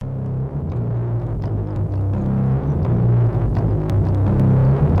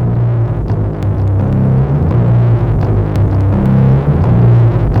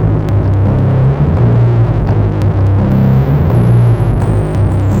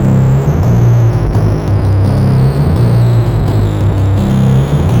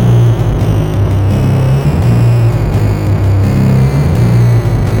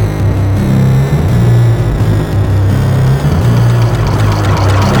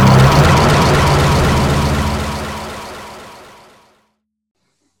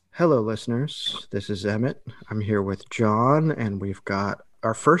Hello, listeners. This is Emmett. I'm here with John, and we've got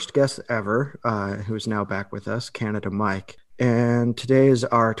our first guest ever, who's now back with us, Canada Mike. And today is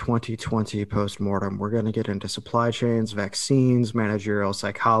our 2020 postmortem. We're going to get into supply chains, vaccines, managerial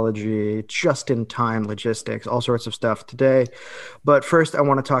psychology, just-in-time logistics, all sorts of stuff today. But first, I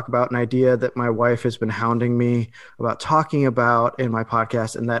want to talk about an idea that my wife has been hounding me about talking about in my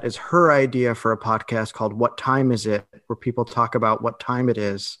podcast, and that is her idea for a podcast called What Time Is It?, where people talk about what time it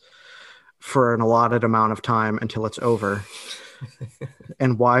is for an allotted amount of time until it's over.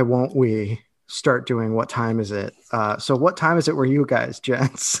 And why won't we start doing What Time Is It? So what time is it where you guys,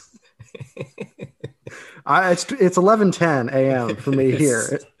 gents? It's 11:10 a.m. for me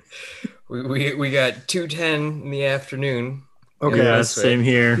here. We got 2:10 in the afternoon. Okay. Yeah, same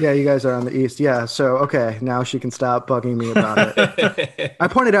here. Yeah, you guys are on the east. Yeah, so okay, now she can stop bugging me about it. I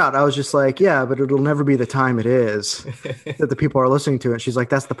pointed out, I was just like, yeah, but it'll never be the time it is that the people are listening to it. She's like,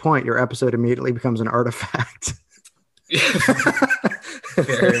 that's the point. Your episode immediately becomes an artifact.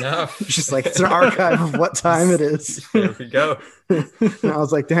 Fair enough. She's like, it's an archive of what time it is. There we go. And I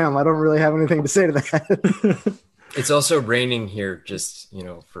was like, damn, I don't really have anything to say to that. It's also raining here, just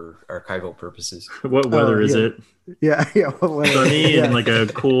for archival purposes. What weather is it? Yeah. What weather? Sunny and like a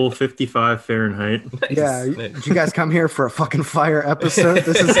cool 55 Fahrenheit. Nice. Yeah. Nice. Did you guys come here for a fucking fire episode?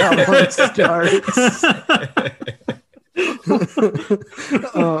 This is how it starts.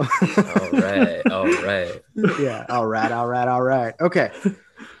 All right. Yeah. All right. Okay.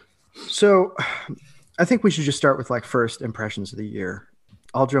 So I think we should just start with like first impressions of the year.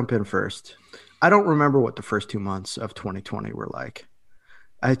 I'll jump in first. I don't remember what the first 2 months of 2020 were like.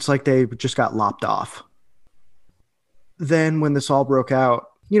 It's like they just got lopped off. Then when this all broke out,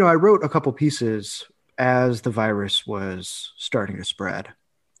 I wrote a couple pieces as the virus was starting to spread.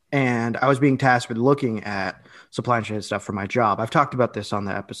 And I was being tasked with looking at supply chain stuff for my job. I've talked about this on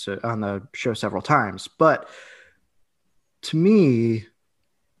the show several times, but to me,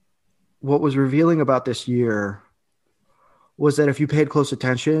 what was revealing about this year was that if you paid close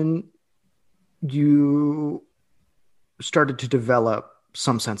attention, you started to develop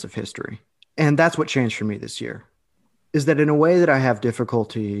some sense of history. And that's what changed for me this year, is that in a way that I have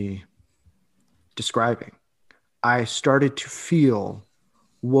difficulty describing, I started to feel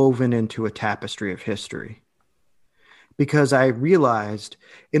woven into a tapestry of history. Because I realized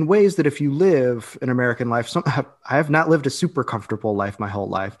in ways that if you live an American life, I have not lived a super comfortable life my whole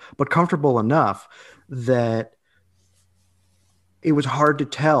life, but comfortable enough that it was hard to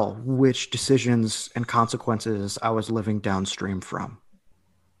tell which decisions and consequences I was living downstream from.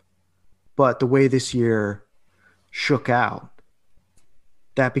 But the way this year shook out,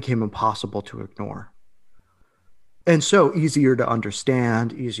 that became impossible to ignore. And so easier to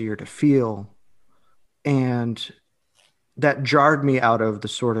understand, easier to feel. And that jarred me out of the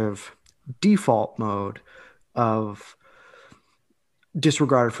sort of default mode of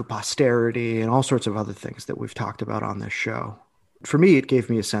disregard for posterity and all sorts of other things that we've talked about on this show. For me, it gave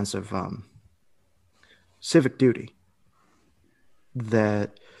me a sense of civic duty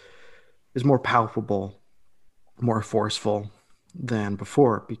that is more palpable, more forceful than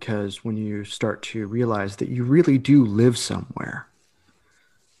before, because when you start to realize that you really do live somewhere,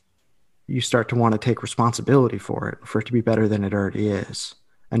 you start to want to take responsibility for it to be better than it already is,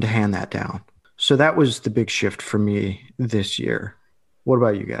 and to hand that down. So that was the big shift for me this year. What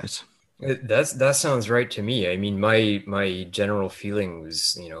about you guys? That sounds right to me. I mean, my general feeling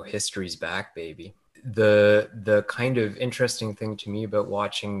was, history's back, baby. The kind of interesting thing to me about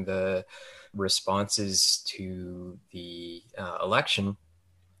watching the responses to the election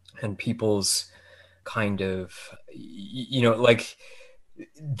and people's kind of,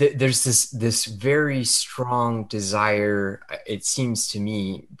 there's this very strong desire, it seems to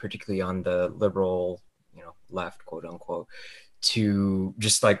me, particularly on the liberal, left, quote unquote, to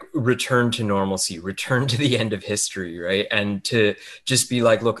just like return to normalcy, return to the end of history, right? And to just be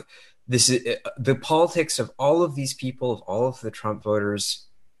like, look, this is the politics of all of these people, of all of the Trump voters,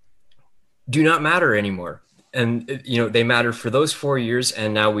 do not matter anymore. And, they matter for those 4 years.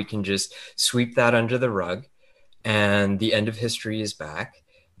 And now we can just sweep that under the rug. And the end of history is back.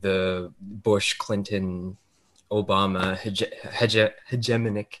 The Bush, Clinton, Obama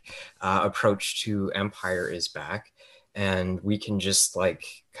hegemonic approach to empire is back. And we can just like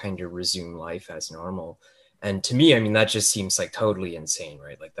kind of resume life as normal. And to me, I mean, that just seems like totally insane,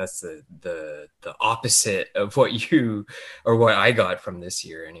 right? Like that's the opposite of what I got from this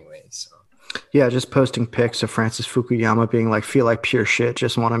year anyway. So yeah, just posting pics of Francis Fukuyama being like, feel like pure shit,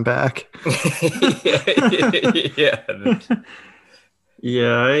 just want him back. Yeah.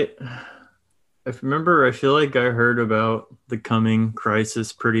 Yeah, I remember, I feel like I heard about the coming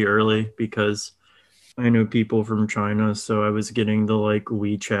crisis pretty early because I know people from China, so I was getting the like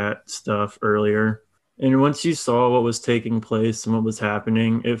WeChat stuff earlier. And once you saw what was taking place and what was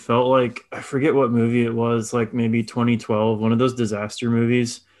happening, it felt like I forget what movie it was, like maybe 2012, one of those disaster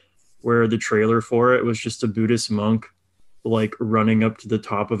movies where the trailer for it was just a Buddhist monk like running up to the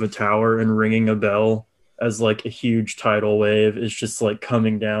top of a tower and ringing a bell as like a huge tidal wave is just like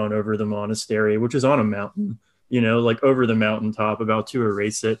coming down over the monastery, which is on a mountain, like over the mountaintop, about to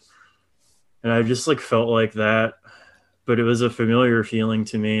erase it. And I just like felt like that, but it was a familiar feeling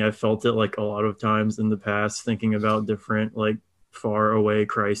to me. I felt it like a lot of times in the past, thinking about different like far away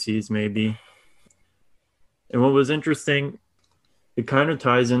crises, maybe. And what was interesting, it kind of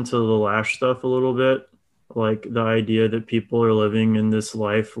ties into the Lash stuff a little bit, like the idea that people are living in this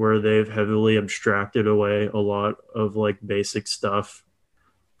life where they've heavily abstracted away a lot of like basic stuff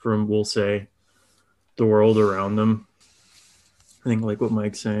from, we'll say, the world around them. I think like what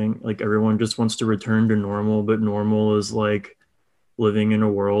Mike's saying, like everyone just wants to return to normal, but normal is like living in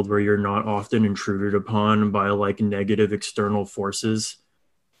a world where you're not often intruded upon by like negative external forces,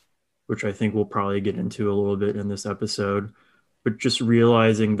 which I think we'll probably get into a little bit in this episode. But just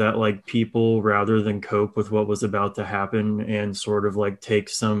realizing that like people, rather than cope with what was about to happen and sort of like take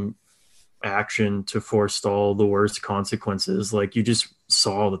some action to forestall the worst consequences, like you just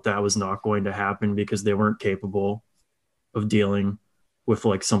saw that that was not going to happen because they weren't capable of dealing with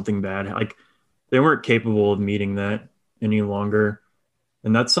like something bad. Like they weren't capable of meeting that any longer.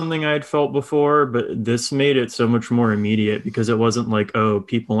 And that's something I had felt before, but this made it so much more immediate because it wasn't like, oh,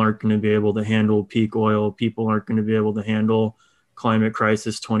 people aren't going to be able to handle peak oil. People aren't going to be able to handle climate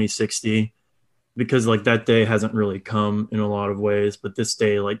crisis 2060, because like that day hasn't really come in a lot of ways, but this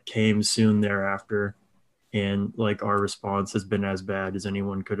day like came soon thereafter. And like our response has been as bad as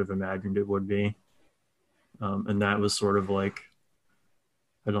anyone could have imagined it would be. And that was sort of like,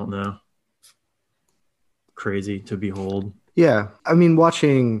 I don't know, crazy to behold. Yeah. I mean,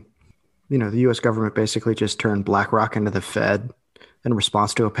 watching, the US government basically just turned BlackRock into the Fed in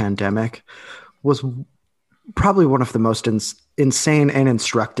response to a pandemic was probably one of the most insane and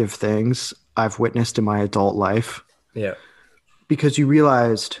instructive things I've witnessed in my adult life. Yeah. Because you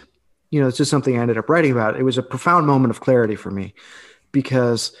realized, it's just something I ended up writing about. It was a profound moment of clarity for me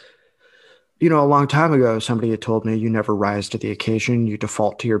because, a long time ago, somebody had told me you never rise to the occasion, you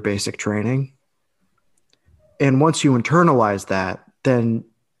default to your basic training. And once you internalize that, then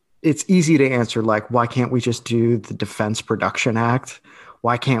it's easy to answer like, why can't we just do the Defense Production Act?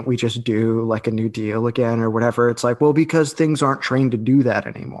 Why can't we just do like a New Deal again or whatever? It's like, well, because things aren't trained to do that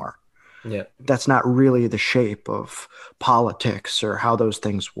anymore. Yeah. That's not really the shape of politics or how those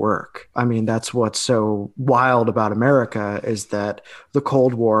things work. I mean, that's what's so wild about America is that the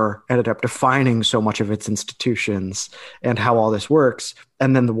Cold War ended up defining so much of its institutions and how all this works.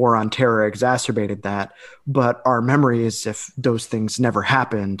 And then the war on terror exacerbated that. But our memory is if those things never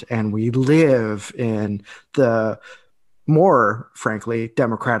happened and we live in the more, frankly,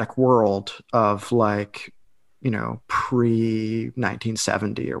 democratic world of like, pre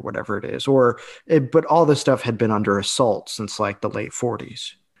 1970 or whatever it is, but all this stuff had been under assault since like the late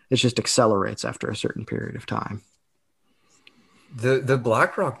 40s. It just accelerates after a certain period of time. The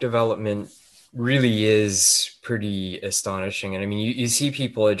BlackRock development really is pretty astonishing. And I mean, you see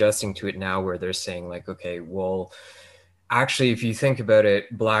people adjusting to it now where they're saying like, okay, well, actually, if you think about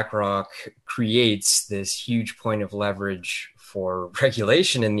it, BlackRock creates this huge point of leverage for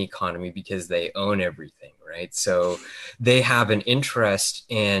regulation in the economy because they own everything, right? So they have an interest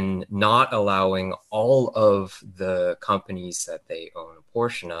in not allowing all of the companies that they own a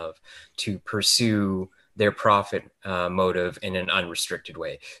portion of to pursue their profit motive in an unrestricted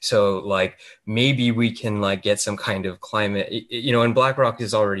way. So like maybe we can like get some kind of climate, and BlackRock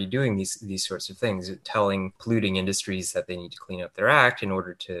is already doing these sorts of things, telling polluting industries that they need to clean up their act in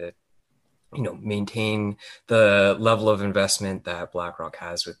order to maintain the level of investment that BlackRock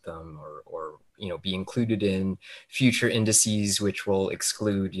has with them, or be included in future indices which will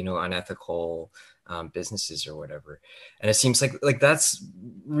exclude unethical businesses or whatever. And it seems like that's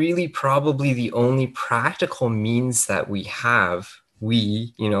really probably the only practical means that we have,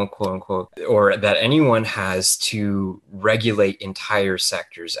 quote unquote, or that anyone has to regulate entire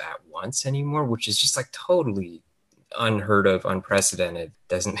sectors at once anymore, which is just like totally unheard of, unprecedented,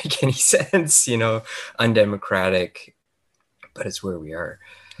 doesn't make any sense, undemocratic, but it's where we are.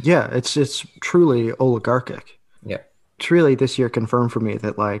 Yeah, it's truly oligarchic. Yeah. It's really this year confirmed for me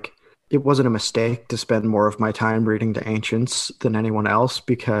that like it wasn't a mistake to spend more of my time reading the ancients than anyone else,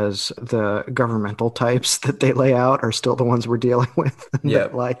 because the governmental types that they lay out are still the ones we're dealing with. Yeah.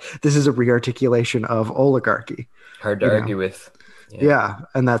 Like, this is a rearticulation of oligarchy. Hard to argue with. Yeah.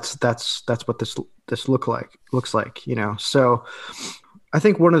 And that's what this looks like, So I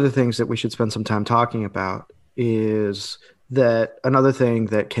think one of the things that we should spend some time talking about is that another thing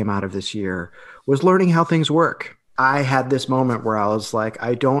that came out of this year was learning how things work. I had this moment where I was like,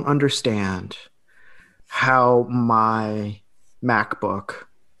 I don't understand how my MacBook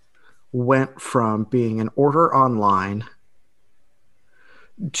went from being an order online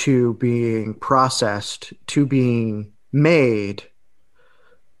to being processed to being made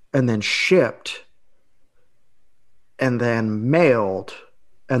and then shipped and then mailed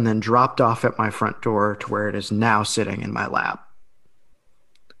and then dropped off at my front door to where it is now sitting in my lap.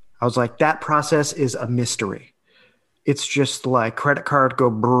 I was like, that process is a mystery. It's just like credit card go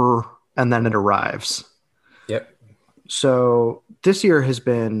brr, and then it arrives. Yep. So this year has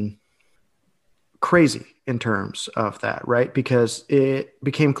been crazy in terms of that, right? Because it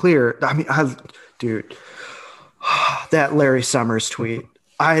became clear. I mean, dude, that Larry Summers tweet.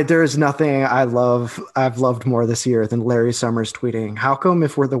 There is nothing I've loved more this year than Larry Summers tweeting, how come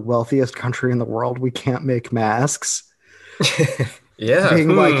if we're the wealthiest country in the world, we can't make masks? Yeah.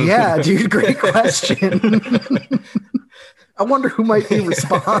 Being like, yeah, dude, great question. I wonder who might be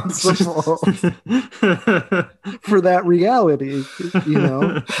responsible for that reality,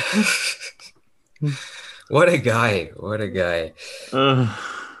 What a guy.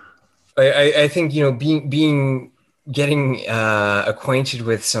 I think, getting acquainted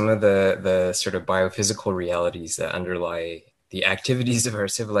with some of the sort of biophysical realities that underlie the activities of our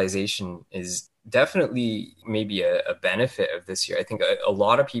civilization is definitely maybe a benefit of this year. I think a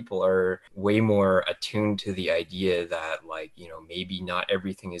lot of people are way more attuned to the idea that, maybe not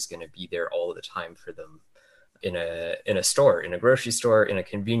everything is going to be there all the time for them in a store, in a grocery store, in a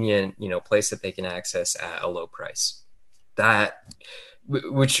convenient, place that they can access at a low price. That,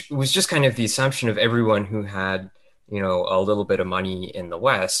 which was just kind of the assumption of everyone who had, a little bit of money in the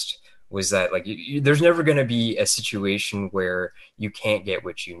West, was that there's never going to be a situation where you can't get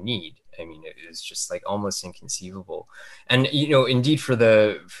what you need. I mean, it is just almost inconceivable. And, indeed for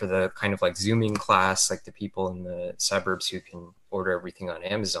the kind of Zooming class, the people in the suburbs who can order everything on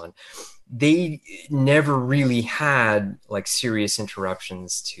Amazon, they never really had serious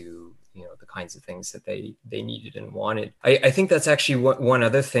interruptions to, the kinds of things that they needed and wanted. I think that's actually one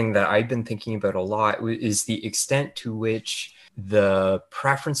other thing that I've been thinking about a lot is the extent to which the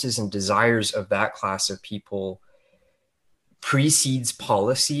preferences and desires of that class of people precedes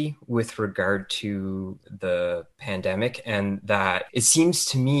policy with regard to the pandemic. And that it seems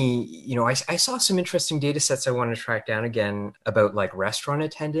to me, I saw some interesting data sets I want to track down again about restaurant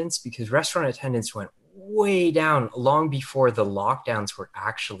attendance, because restaurant attendance went way down long before the lockdowns were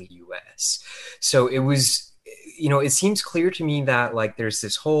actually US. So it was, it seems clear to me that there's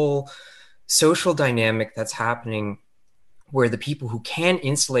this whole social dynamic that's happening where the people who can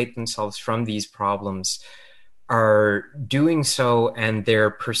insulate themselves from these problems are doing so, and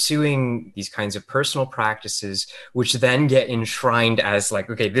they're pursuing these kinds of personal practices, which then get enshrined as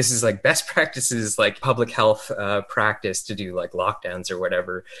okay, this is best practices, public health practice to do lockdowns or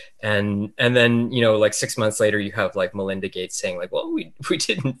whatever. And then, 6 months later, you have Melinda Gates saying well, we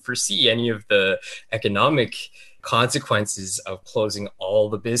didn't foresee any of the economic consequences of closing all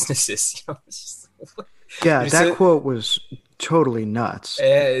the businesses. Yeah, that quote was totally nuts.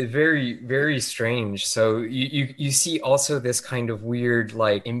 Very, very strange. So you see also this kind of weird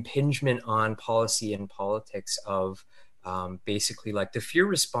impingement on policy and politics of basically the fear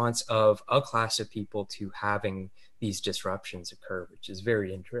response of a class of people to having these disruptions occur, which is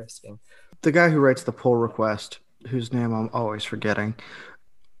very interesting. The guy who writes the pull request, whose name I'm always forgetting,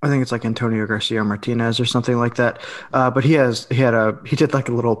 I think it's Antonio Garcia Martinez or something like that. But he did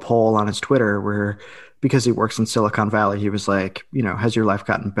a little poll on his Twitter where, because he works in Silicon Valley, he was has your life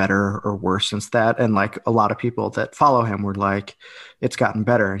gotten better or worse since that? And a lot of people that follow him were it's gotten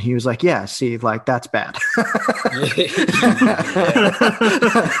better. And he was yeah, see, that's bad.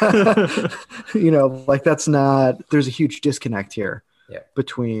 That's not, there's a huge disconnect here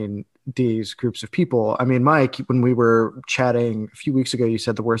between these groups of people. I mean, Mike, when we were chatting a few weeks ago, you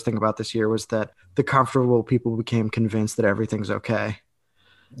said the worst thing about this year was that the comfortable people became convinced that everything's okay.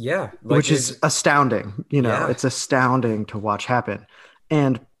 Yeah. Which is astounding. It's astounding to watch happen.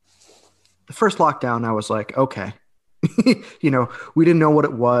 And the first lockdown, I was okay, we didn't know what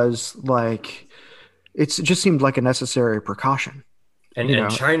it was. It just seemed like a necessary precaution. And you and know.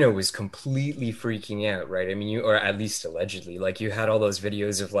 China was completely freaking out, right? I mean, you or at least allegedly, like you had all those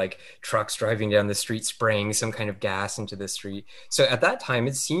videos of like trucks driving down the street spraying some kind of gas into the street. So at that time,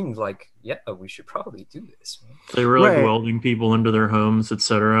 it seemed like, yeah, we should probably do this, man. They were like Right. welding people into their homes,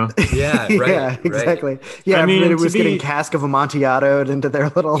 etc. Yeah, right, Yeah, right. exactly. Yeah, I everybody mean, to was getting be cask of Amontillado into their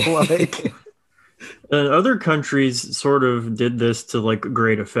little like. other countries sort of did this to like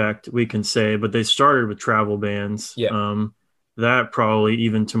great effect, we can say, but they started with travel bans. Yeah, That probably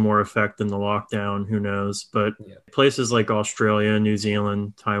even to more effect than the lockdown, who knows? But yeah, places like Australia, New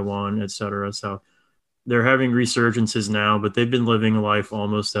Zealand, Taiwan, etc. So they're having resurgences now, but they've been living life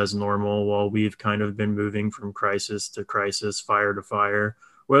almost as normal while we've kind of been moving from crisis to crisis, fire to fire.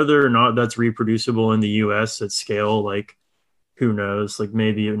 Whether or not that's reproducible in the US at scale, like who knows? Like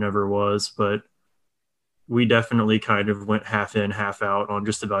maybe it never was, but we definitely kind of went half in, half out on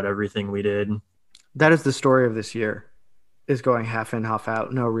just about everything we did. That is the story of this year, is going half in, half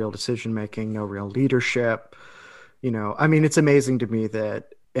out. No real decision making, no real leadership. I mean, it's amazing to me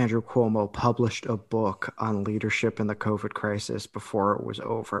that Andrew Cuomo published a book on leadership in the COVID crisis before it was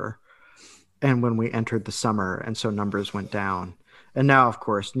over, and when we entered the summer, and so numbers went down. And now, of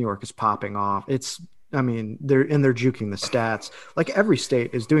course, New York is popping off. I mean, they're juking the stats. Like every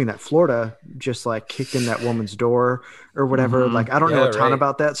state is doing that. Florida just like kicked in that woman's door or whatever. Mm-hmm. Like I don't know yeah, a ton right.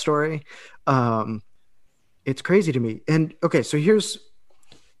 about that story. Um, it's crazy to me. And okay, so here's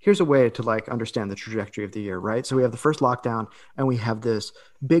a way to like understand the trajectory of the year, right? So we have the first lockdown and we have this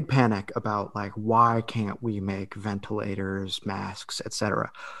big panic about like why can't we make ventilators, masks,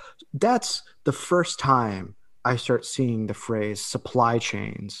 etc. That's the first time I start seeing the phrase supply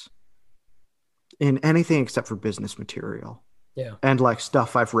chains in anything except for business material Yeah, and like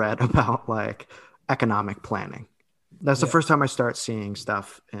stuff I've read about like economic planning. That's the yeah, first time I start seeing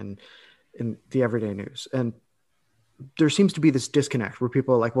stuff in the everyday news. And there seems to be this disconnect where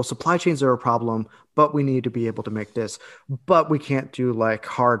people are like, well, supply chains are a problem, but we need to be able to make this, but we can't do like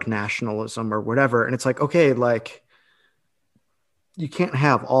hard nationalism or whatever. And it's like, okay, like you can't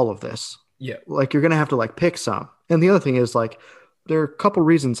have all of this. yeah, Like you're going to have to like pick some. And the other thing is like, there are a couple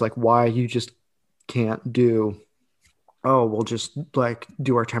reasons like why you just can't do, oh, we'll just like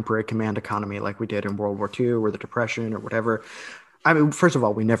do our temporary command economy like we did in World War II or the Depression or whatever. I mean, first of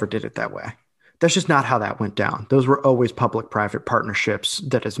all, we never did it that way. That's just not how that went down. Those were always public-private partnerships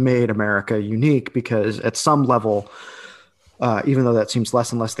that has made America unique because at some level, even though that seems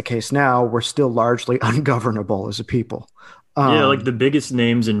less and less the case now, we're still largely ungovernable as a people. Yeah, like Um, the biggest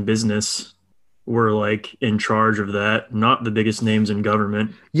names in business were like in charge of that, not the biggest names in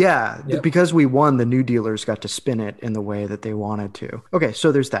government. yeah, yeah, because we won, the New Dealers got to spin it in the way that they wanted to. Okay,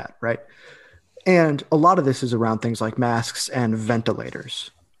 so there's that, right? And a lot of this is around things like masks and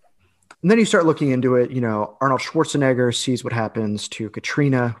ventilators. And then you start looking into it. Arnold Schwarzenegger sees what happens to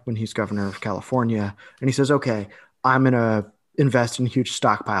Katrina when he's governor of California, and he says, "Okay, I'm going to invest in huge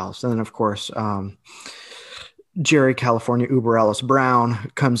stockpiles." And then, of course, Jerry California Uber Ellis Brown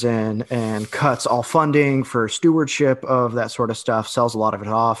comes in and cuts all funding for stewardship of that sort of stuff, sells a lot of it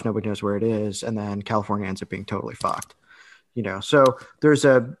off. Nobody knows where it is, and then California ends up being totally fucked. So there's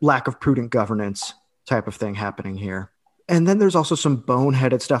a lack of prudent governance type of thing happening here. And then there's also some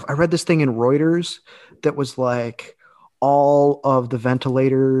boneheaded stuff. I read this thing in Reuters that was like all of the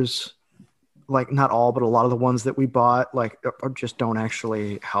ventilators, like not all, but a lot of the ones that we bought, like just don't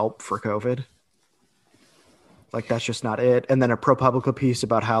actually help for COVID. Like that's just not it. And then a ProPublica piece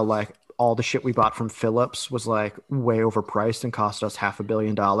about how like all the shit we bought from Philips was like way overpriced and cost us $500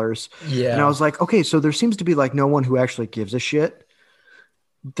 million. And I yeah. was like, okay, so there seems to be like no one who actually gives a shit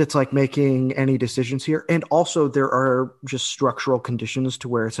that's like making any decisions here. And also there are just structural conditions to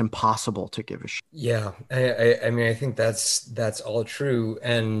where it's impossible to give a shit. Yeah, I mean, I think that's all true,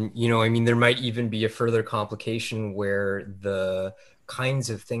 and I mean, there might even be a further complication where the kinds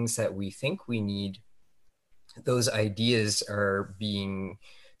of things that we think we need, those ideas are being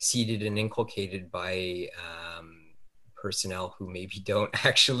seeded and inculcated by personnel who maybe don't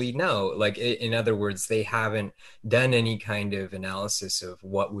actually know. Like, in other words, they haven't done any kind of analysis of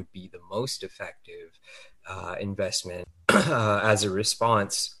what would be the most effective investment as a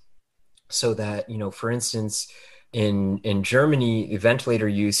response. So that, for instance, in Germany, ventilator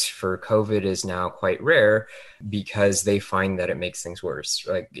use for COVID is now quite rare because they find that it makes things worse.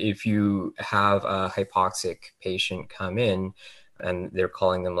 Like if you have a hypoxic patient come in, and they're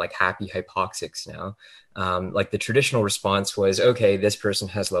calling them like happy hypoxics now. Like the traditional response was, okay, this person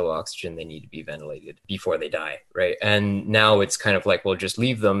has low oxygen, they need to be ventilated before they die, right? And now it's kind of like, well, just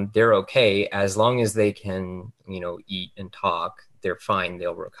leave them. They're okay as long as they can, eat and talk. They're fine.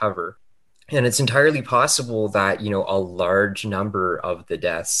 They'll recover. And it's entirely possible that, a large number of the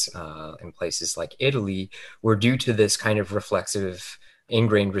deaths in places like Italy were due to this kind of reflexive,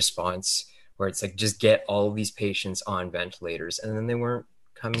 ingrained response where it's like, just get all of these patients on ventilators, and then they weren't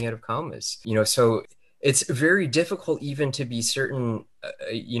coming out of comas. So it's very difficult even to be certain,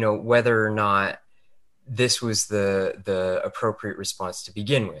 whether or not this was the appropriate response to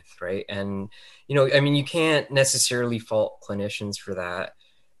begin with, right? And you can't necessarily fault clinicians for that.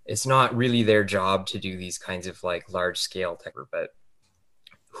 It's not really their job to do these kinds of like large scale tech, but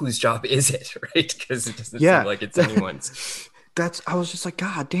whose job is it, right? Because it doesn't seem like it's anyone's. I was just like,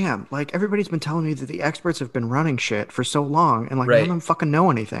 God damn, like everybody's been telling me that the experts have been running shit for so long, and like none of them fucking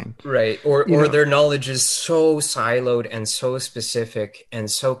know anything. Right. Or their knowledge is so siloed and so specific and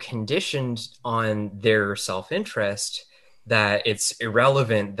so conditioned on their self-interest that it's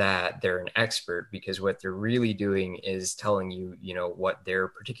irrelevant that they're an expert, because what they're really doing is telling you, what their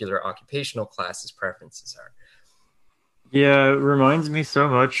particular occupational class's preferences are. Yeah, it reminds me so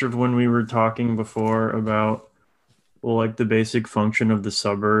much of when we were talking before about, well, like the basic function of the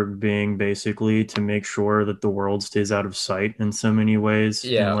suburb being basically to make sure that the world stays out of sight in so many ways.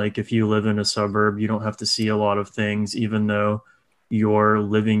 Yeah. And like if you live in a suburb, you don't have to see a lot of things, even though your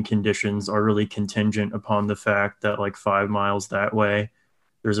living conditions are really contingent upon the fact that like 5 miles that way,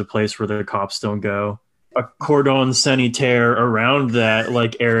 there's a place where the cops don't go. A cordon sanitaire around that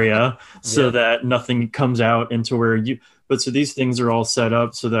like area so that nothing comes out into where you, but so these things are all set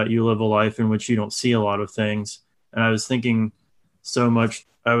up so that you live a life in which you don't see a lot of things. And I was thinking so much,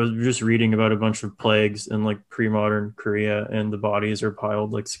 I was just reading about a bunch of plagues in like pre-modern Korea, and the bodies are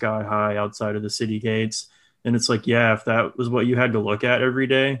piled like sky high outside of the city gates. And it's like, yeah, if that was what you had to look at every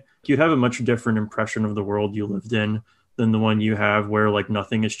day, you'd have a much different impression of the world you lived in than the one you have where like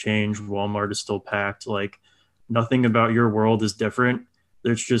nothing has changed. Walmart is still packed. Like nothing about your world is different.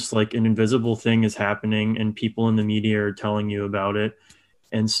 There's just like an invisible thing is happening and people in the media are telling you about it.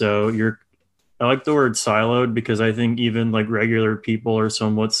 And so I like the word siloed because I think even like regular people are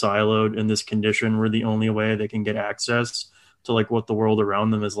somewhat siloed in this condition where the only way they can get access to like what the world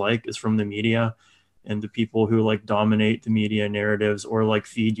around them is like is from the media. And the people who like dominate the media narratives or like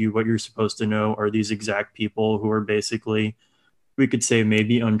feed you what you're supposed to know are these exact people who are basically, we could say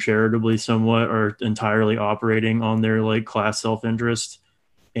maybe uncharitably somewhat, or entirely operating on their like class self-interest.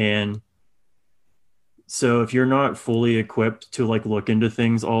 And so if you're not fully equipped to like look into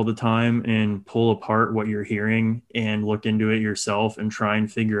things all the time and pull apart what you're hearing and look into it yourself and try and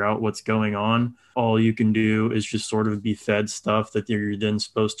figure out what's going on, all you can do is just sort of be fed stuff that you're then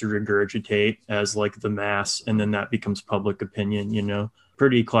supposed to regurgitate as like the mass. And then that becomes public opinion,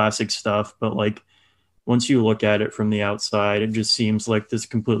 pretty classic stuff. But like once you look at it from the outside, it just seems like this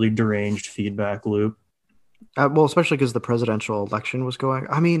completely deranged feedback loop. Well, especially because the presidential election was going.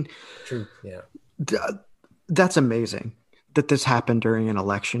 I mean, true. Yeah. That's amazing that this happened during an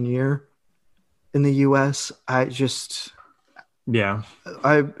election year in the US.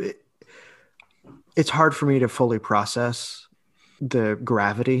 It's hard for me to fully process the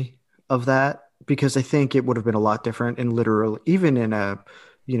gravity of that, because I think it would have been a lot different in literally, even in a,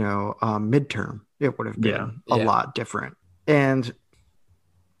 midterm, it would have been a lot different. And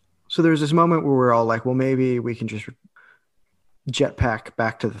so there's this moment where we're all like, well, maybe we can just jetpack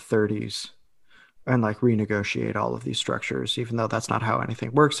back to the 30s and like renegotiate all of these structures, even though that's not how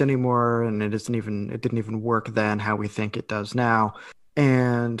anything works anymore. And it didn't even work then how we think it does now.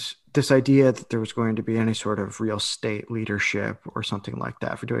 And this idea that there was going to be any sort of real state leadership or something like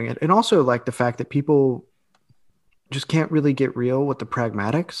that for doing it. And also like the fact that people just can't really get real with the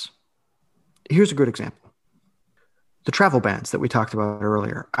pragmatics. Here's a good example. The travel bans that we talked about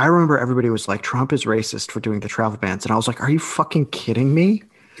earlier. I remember everybody was like, Trump is racist for doing the travel bans. And I was like, are you fucking kidding me?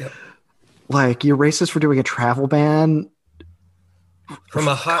 Yep. Like, you're racist for doing a travel ban from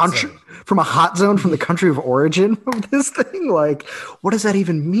a hot zone. From a hot zone, from the country of origin of this thing? Like, what does that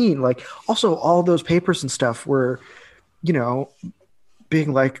even mean? Like, also, all those papers and stuff were,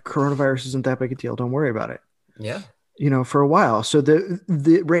 being like, coronavirus isn't that big a deal. Don't worry about it. Yeah. For a while. So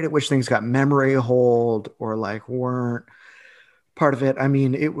the rate at which things got memory hold or like weren't part of it, I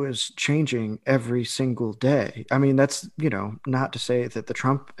mean, it was changing every single day. I mean, that's, not to say that the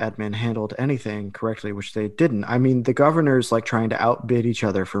Trump admin handled anything correctly, which they didn't. I mean, the governors like trying to outbid each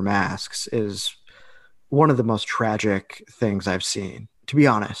other for masks is one of the most tragic things I've seen, to be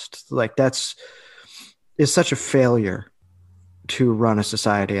honest. Like is such a failure to run a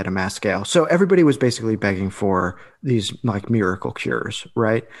society at a mass scale. So everybody was basically begging for these like miracle cures,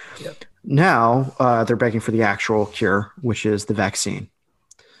 right? Yep. Now they're begging for the actual cure, which is the vaccine.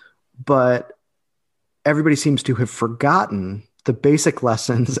 But everybody seems to have forgotten the basic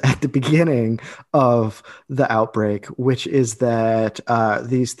lessons at the beginning of the outbreak, which is that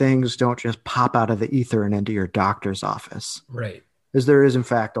these things don't just pop out of the ether and into your doctor's office. Right. As there is, in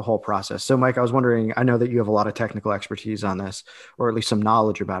fact, a whole process. So, Mike, I was wondering, I know that you have a lot of technical expertise on this, or at least some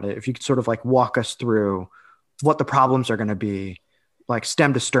knowledge about it. If you could sort of like walk us through what the problems are going to be, like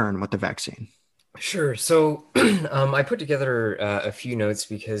stem to stern with the vaccine. Sure. So I put together a few notes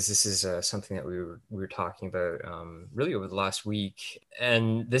because this is something that we were talking about really over the last week,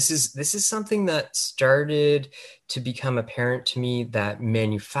 and this is something that started to become apparent to me, that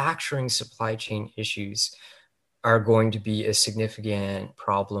manufacturing supply chain issues are going to be a significant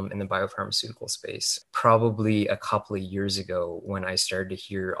problem in the biopharmaceutical space. Probably a couple of years ago, when I started to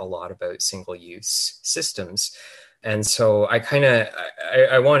hear a lot about single-use systems. And so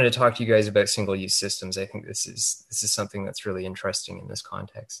I wanted to talk to you guys about single-use systems. I think this is something that's really interesting in this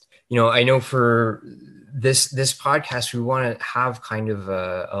context. I know for this podcast, we want to have kind of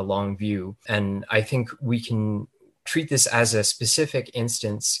a long view, and I think we can treat this as a specific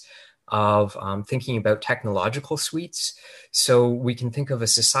instance of thinking about technological suites. So we can think of a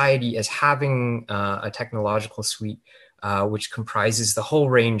society as having a technological suite which comprises the whole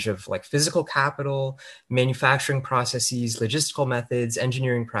range of like physical capital, manufacturing processes, logistical methods,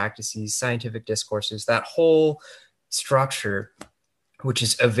 engineering practices, scientific discourses, that whole structure which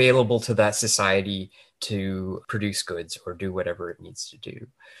is available to that society to produce goods or do whatever it needs to do.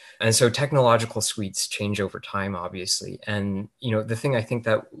 And so technological suites change over time, obviously. And, the thing I think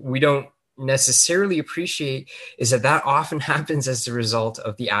that we don't necessarily appreciate is that often happens as a result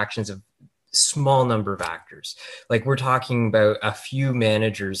of the actions of small number of actors. Like, we're talking about a few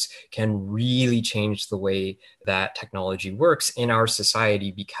managers can really change the way that technology works in our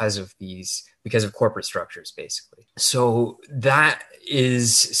society because of corporate structures, basically. So that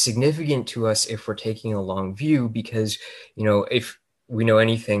is significant to us if we're taking a long view, because, if we know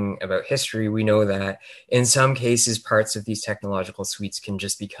anything about history, we know that in some cases, parts of these technological suites can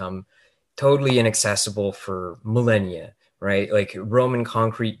just become totally inaccessible for millennia. Right? Like, Roman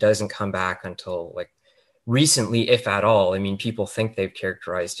concrete doesn't come back until like recently, if at all. I mean, people think they've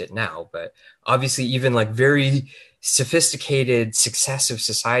characterized it now, but obviously even like very sophisticated, successive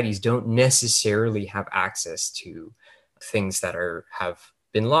societies don't necessarily have access to things that have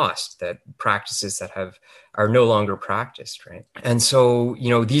been lost, that practices that are no longer practiced, right? And so,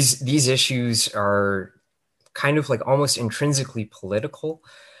 these issues are kind of like almost intrinsically political.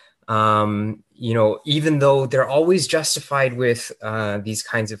 Even though they're always justified with these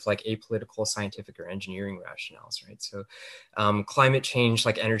kinds of like apolitical scientific or engineering rationales, right? So climate change,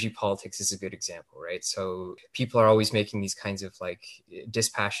 like energy politics, is a good example, right? So people are always making these kinds of like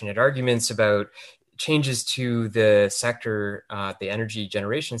dispassionate arguments about changes to the sector, the energy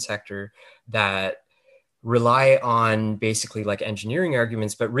generation sector, that rely on basically like engineering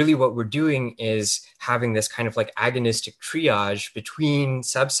arguments, but really what we're doing is having this kind of like agonistic triage between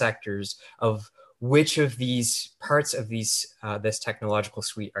subsectors of which of these parts of this technological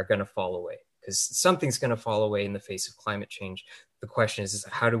suite are going to fall away, because something's going to fall away in the face of climate change. The question is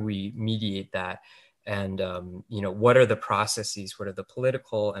how do we mediate that? And what are the processes? What are the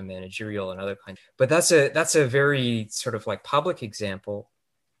political and managerial and other kinds? But that's a very sort of like public example.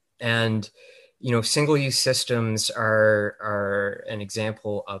 And single-use systems are an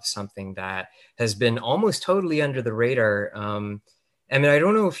example of something that has been almost totally under the radar. I mean, I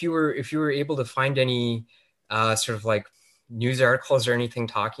don't know if you were able to find any sort of like news articles or anything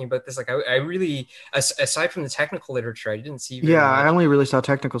talking about this. Like, I really, aside from the technical literature, I didn't see very much. I only really saw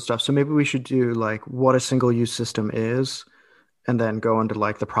technical stuff. So maybe we should do like what a single-use system is, and then go into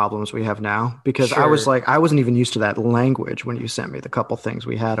like the problems we have now. Because Sure. I wasn't even used to that language when you sent me the couple things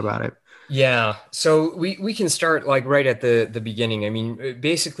we had about it. Yeah, so we can start like right at the beginning. I mean,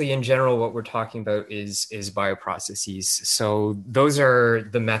 basically in general, what we're talking about is bioprocesses. So those are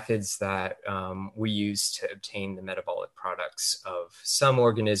the methods that we use to obtain the metabolic products of some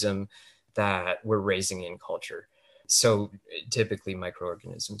organism that we're raising in culture. So typically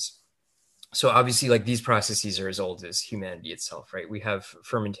microorganisms. So obviously, like, these processes are as old as humanity itself, right? We have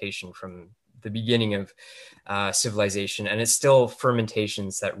fermentation from the beginning of civilization, and it's still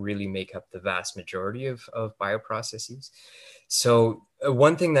fermentations that really make up the vast majority of bioprocesses. So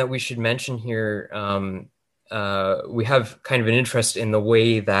one thing that we should mention here, we have kind of an interest in the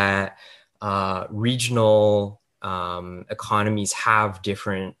way that regional economies have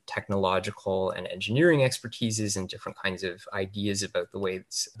different technological and engineering expertises and different kinds of ideas about the way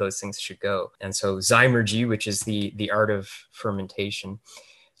those things should go. And so Zymurgy, which is the art of fermentation,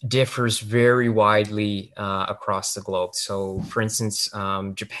 differs very widely across the globe. So, for instance,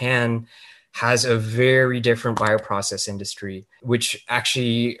 Japan has a very different bioprocess industry, which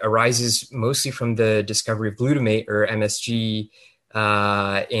actually arises mostly from the discovery of glutamate, or MSG,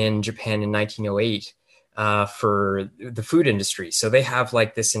 in Japan in 1908. For the food industry. So they have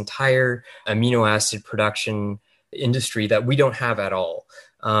like this entire amino acid production industry that we don't have at all.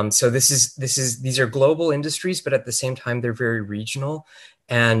 So these are global industries, but at the same time, they're very regional.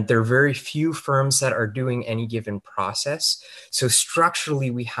 And there are very few firms that are doing any given process. So structurally,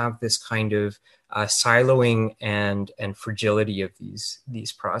 we have this kind of siloing and fragility of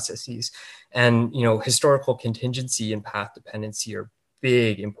these processes. And historical contingency and path dependency are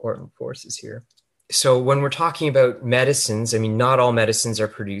big important forces here. So when we're talking about medicines, I mean, not all medicines are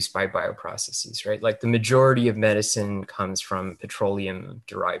produced by bioprocesses, right? Like the majority of medicine comes from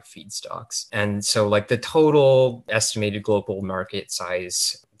petroleum-derived feedstocks. And so like the total estimated global market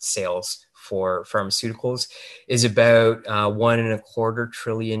size sales for pharmaceuticals is about $1.25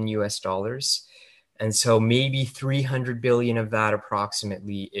 trillion US. And so maybe 300 billion of that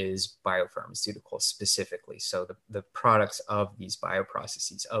approximately is biopharmaceuticals specifically. So the products of these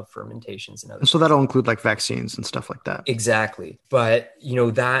bioprocesses, of fermentations and other. So that'll include like vaccines and stuff like that. Exactly. But,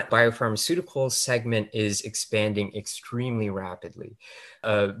 that biopharmaceutical segment is expanding extremely rapidly.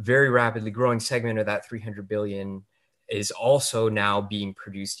 A very rapidly growing segment of that 300 billion is also now being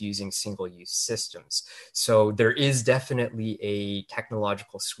produced using single-use systems. So there is definitely a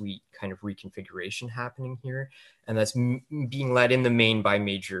technological suite kind of reconfiguration happening here. And that's being led in the main by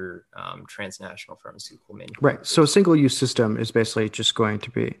major transnational pharmaceutical manufacturers. Right. So a single-use system is basically just going to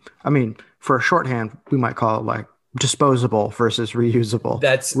be, I mean, for a shorthand, we might call it like disposable versus reusable.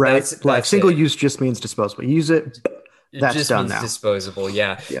 That's right. That's single-use just means disposable. You use it. That's just done means now. Disposable,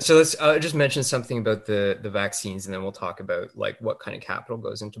 yeah. So let's just mention something about the vaccines, and then we'll talk about like what kind of capital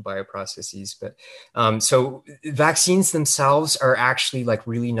goes into bioprocesses. But so vaccines themselves are actually like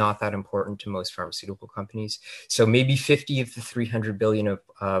really not that important to most pharmaceutical companies. So maybe 50 of the 300 billion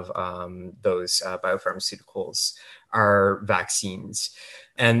of those biopharmaceuticals are vaccines.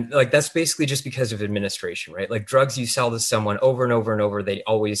 And like that's basically just because of administration, right? Like drugs you sell to someone over and over and over, they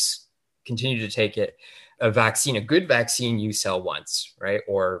always continue to take it. A vaccine, a good vaccine, you sell once, right?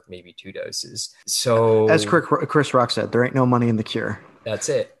 Or maybe 2 doses. So as Chris Rock said, there ain't no money in the cure. That's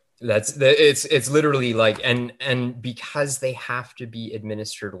it. It's literally like, and because they have to be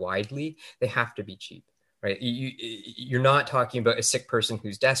administered widely, they have to be cheap, right? You're not talking about a sick person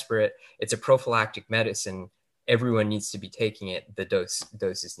who's desperate. It's a prophylactic medicine. Everyone needs to be taking it. The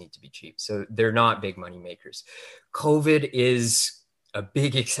doses need to be cheap. So they're not big money makers. COVID is a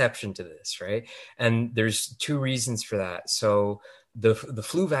big exception to this, right? And there's 2 reasons for that. So the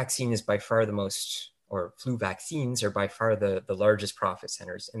flu vaccine is by far the most, or flu vaccines are by far the largest profit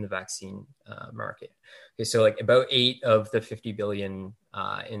centers in the vaccine market. Okay, so like about 8 of the 50 billion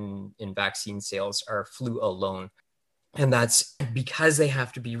in vaccine sales are flu alone. And that's because they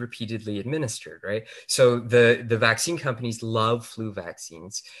have to be repeatedly administered, right? So the vaccine companies love flu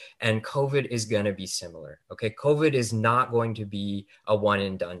vaccines, and COVID is going to be similar. Okay, COVID is not going to be a one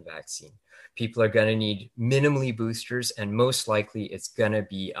and done vaccine. People are going to need minimally boosters, and most likely it's going to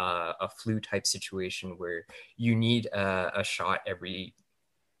be a flu type situation where you need a shot every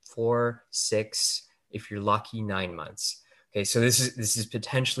 4, 6, if you're lucky, 9 months. Okay, so this is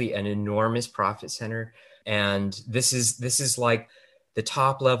potentially an enormous profit center. And this is like the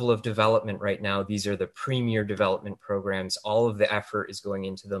top level of development right now. These are the premier development programs. All of the effort is going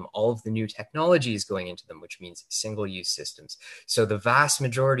into them. All of the new technology is going into them, which means single-use systems. So the vast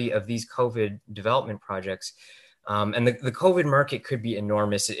majority of these COVID development projects, and the COVID market could be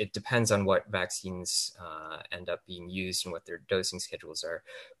enormous. It depends on what vaccines end up being used and what their dosing schedules are.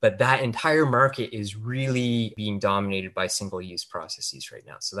 But that entire market is really being dominated by single-use processes right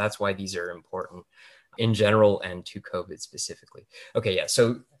now. So that's why these are important in general and to COVID specifically. Okay, yeah.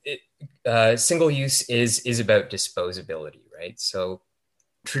 So single use is about disposability, right? So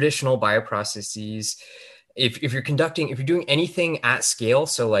traditional bioprocesses, if you're doing anything at scale,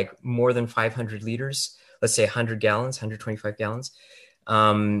 so like more than 500 liters, let's say 100 gallons, 125 gallons,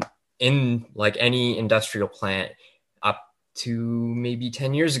 in like any industrial plant up to maybe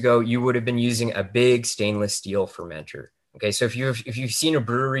 10 years ago, you would have been using a big stainless steel fermenter. Okay, so if you've seen a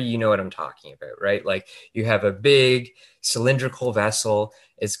brewery, you know what I'm talking about, right? Like you have a big cylindrical vessel.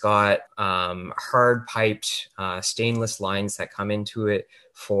 It's got hard piped stainless lines that come into it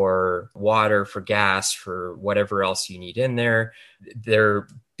for water, for gas, for whatever else you need in there. They're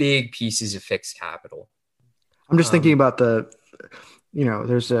big pieces of fixed capital. I'm just thinking about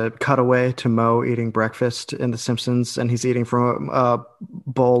there's a cutaway to Moe eating breakfast in The Simpsons, and he's eating from a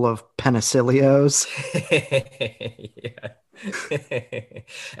bowl of penicillios.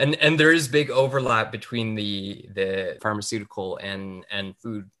 And there is big overlap between the pharmaceutical and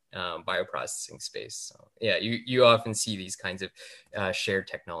food bioprocessing space. So yeah, you often see these kinds of shared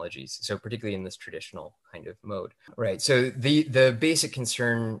technologies. So particularly in this traditional kind of mode, right? So the basic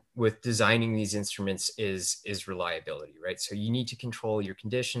concern with designing these instruments is reliability, right? So you need to control your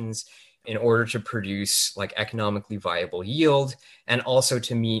conditions in order to produce like economically viable yield, and also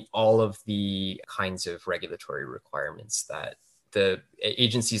to meet all of the kinds of regulatory requirements that the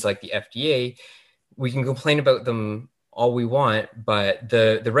agencies like the FDA, we can complain about them all we want, but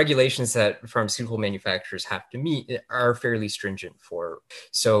the regulations that pharmaceutical manufacturers have to meet are fairly stringent for.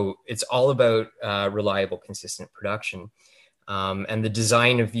 So it's all about reliable, consistent production. And the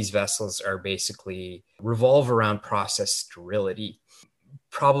design of these vessels are basically revolve around process sterility,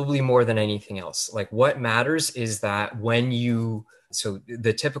 probably more than anything else. Like what matters is that so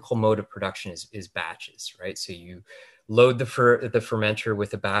the typical mode of production is batches, right? So you load the fermenter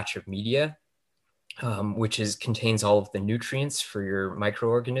with a batch of media, which contains all of the nutrients for your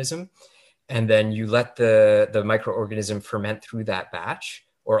microorganism. And then you let the microorganism ferment through that batch,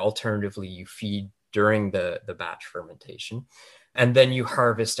 or alternatively, you feed during the batch fermentation. And then you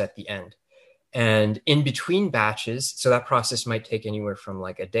harvest at the end. And in between batches, so that process might take anywhere from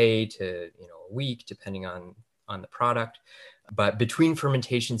like a day to a week, depending on the product. But between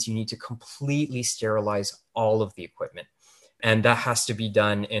fermentations, you need to completely sterilize all of the equipment. And that has to be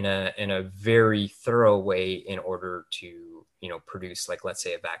done in a very thorough way in order to produce, like, let's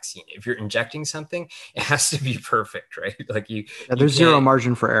say, a vaccine. If you're injecting something, it has to be perfect, right? Like there's zero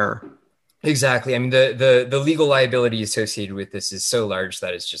margin for error. Exactly. I mean, the legal liability associated with this is so large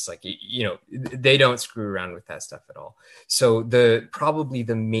that it's just like, they don't screw around with that stuff at all. So probably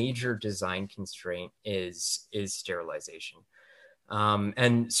the major design constraint is sterilization.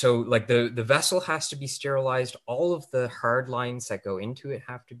 And so like the vessel has to be sterilized. All of the hard lines that go into it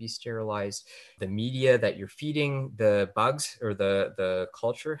have to be sterilized. The media that you're feeding the bugs or the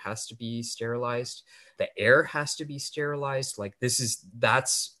culture has to be sterilized. The air has to be sterilized. Like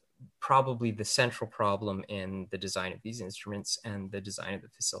that's probably the central problem in the design of these instruments and the design of the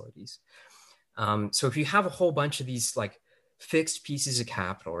facilities. So if you have a whole bunch of these like fixed pieces of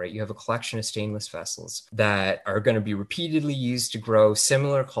capital, right? You have a collection of stainless vessels that are going to be repeatedly used to grow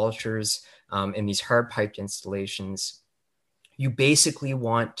similar cultures in these hard piped installations. You basically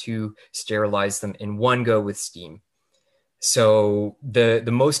want to sterilize them in one go with steam. So the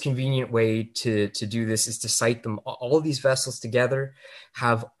most convenient way to do this is to site them, all of these vessels together,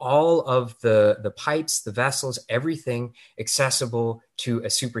 have all of the pipes, the vessels, everything accessible to a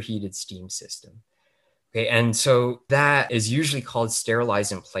superheated steam system. Okay, and so that is usually called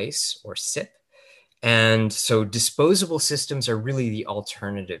sterilize in place, or SIP. And so disposable systems are really the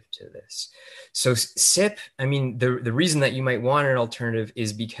alternative to this. So SIP, I mean, the reason that you might want an alternative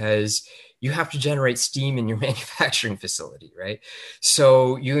is because you have to generate steam in your manufacturing facility, right?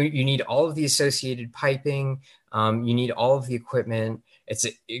 So you need all of the associated piping, you need all of the equipment. It's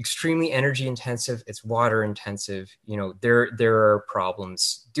extremely energy intensive, it's water intensive. There are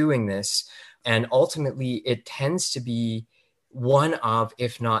problems doing this. And ultimately, it tends to be one of,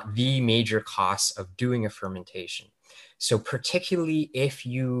 if not the major costs of doing a fermentation. So particularly if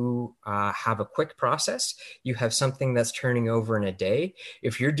you have a quick process, you have something that's turning over in a day.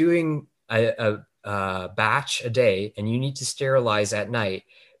 If you're doing a batch a day and you need to sterilize at night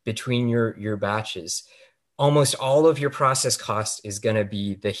between your batches, almost all of your process cost is going to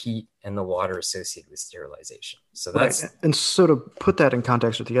be the heat and the water associated with sterilization. So that's right. And so to put that in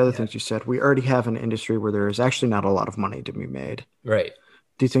context with the other things you said, we already have an industry where there is actually not a lot of money to be made. Right.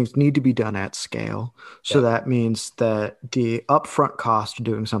 These things need to be done at scale. So that means that the upfront cost of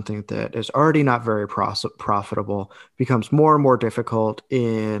doing something that is already not very profitable becomes more and more difficult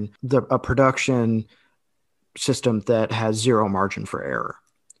in a production system that has zero margin for error.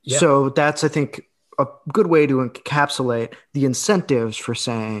 Yeah. So that's, I think, a good way to encapsulate the incentives for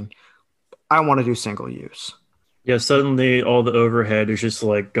saying, I want to do single use. Yeah, suddenly all the overhead is just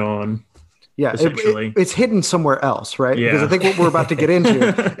like gone. Yeah, it's hidden somewhere else, right? Yeah. Because I think what we're about to get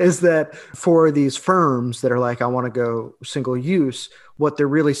into is that for these firms that are like, I want to go single use, what they're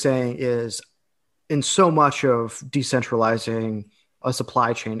really saying is, in so much of decentralizing a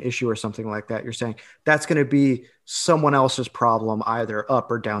supply chain issue or something like that, you're saying that's going to be someone else's problem, either up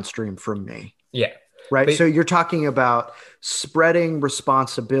or downstream from me. Yeah. Right. So you're talking about spreading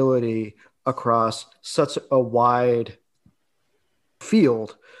responsibility across such a wide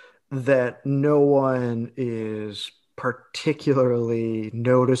field that no one is particularly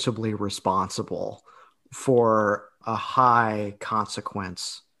noticeably responsible for a high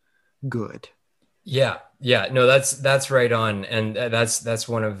consequence good. Yeah, no, that's right on, and that's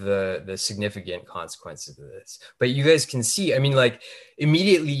one of the significant consequences of this. But you guys can see, I mean, like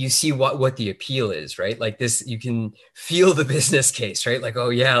immediately you see what the appeal is, right? Like this, you can feel the business case, right? Like, oh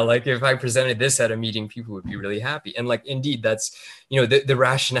yeah, like if I presented this at a meeting, people would be really happy, and like indeed, that's the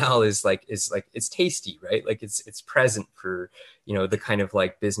rationale is like it's tasty, right? Like it's present for the kind of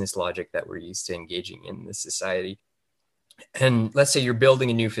like business logic that we're used to engaging in this society. And let's say you're building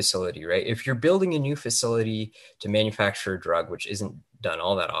a new facility, right? If you're building a new facility to manufacture a drug, which isn't done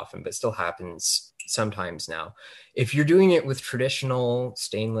all that often, but still happens sometimes now, if you're doing it with traditional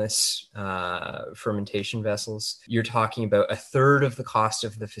stainless fermentation vessels, you're talking about a third of the cost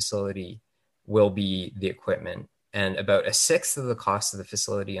of the facility will be the equipment. And about a sixth of the cost of the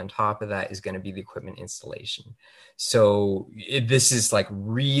facility on top of that is going to be the equipment installation. So this is like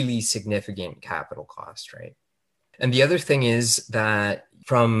really significant capital cost, right? And the other thing is that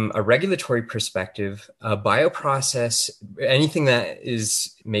from a regulatory perspective, a bioprocess, anything that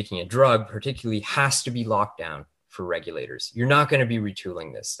is making a drug particularly has to be locked down for regulators. You're not going to be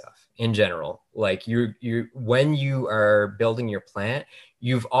retooling this stuff in general. Like when you are building your plant,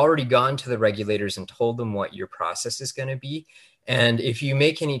 you've already gone to the regulators and told them what your process is going to be. And if you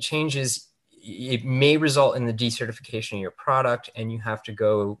make any changes, it may result in the decertification of your product, and you have to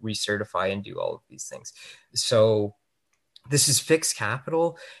go recertify and do all of these things. So this is fixed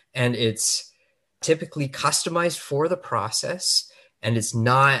capital, and it's typically customized for the process, and it's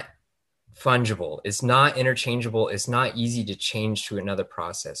not fungible. It's not interchangeable. It's not easy to change to another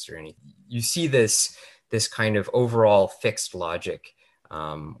process or anything. You see this kind of overall fixed logic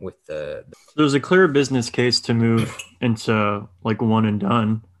with There's a clear business case to move into like one and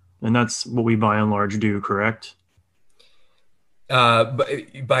done. And that's what we by and large do, correct?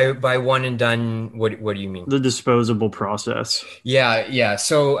 By one and done, what do you mean? The disposable process. Yeah.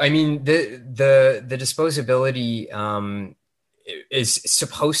 So I mean, the disposability is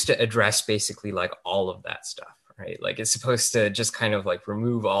supposed to address basically like all of that stuff, right? Like it's supposed to just kind of like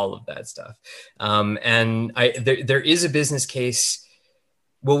remove all of that stuff. And there is a business case.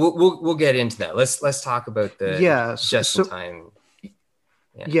 Well, we'll get into that. Let's talk about the just in time.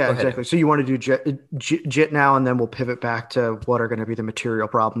 Yeah, exactly. So you want to do JIT now, and then we'll pivot back to what are going to be the material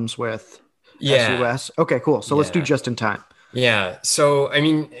problems with SUS. Okay, cool. So let's do just in time. Yeah. So, I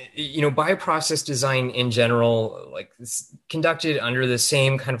mean, bioprocess design in general, like it's conducted under the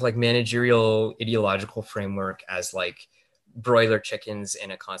same kind of like managerial ideological framework as like broiler chickens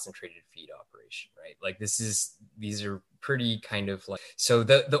in a concentrated feed operation, right? Like these are pretty kind of like, so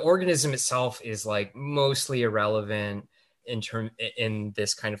the organism itself is like mostly irrelevant in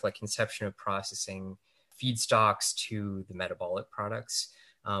this kind of like conception of processing feedstocks to the metabolic products.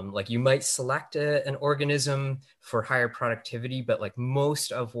 Like you might select an organism for higher productivity, but like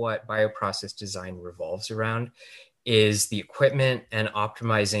most of what bioprocess design revolves around is the equipment and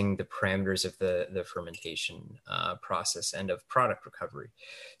optimizing the parameters of the fermentation process and of product recovery.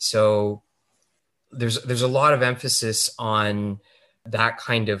 So there's a lot of emphasis on that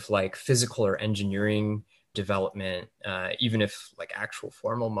kind of like physical or engineering development, even if like actual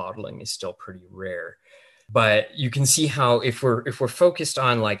formal modeling is still pretty rare. But you can see how if we're focused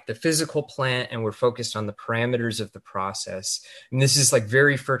on like the physical plant and we're focused on the parameters of the process, and this is like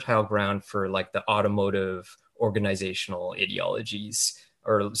very fertile ground for like the automotive organizational ideologies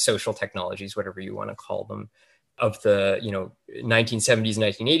or social technologies, whatever you want to call them, of the 1970s,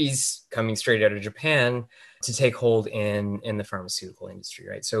 1980s coming straight out of Japan to take hold in the pharmaceutical industry,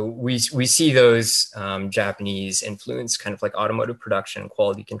 right? So we see those Japanese influence kind of like automotive production,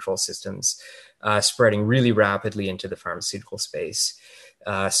 quality control systems spreading really rapidly into the pharmaceutical space.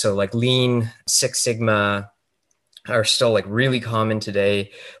 So like Lean, Six Sigma are still like really common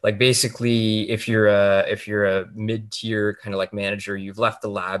today. Like basically if you're a mid-tier kind of like manager, you've left the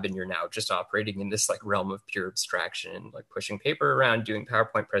lab and you're now just operating in this like realm of pure abstraction, like pushing paper around, doing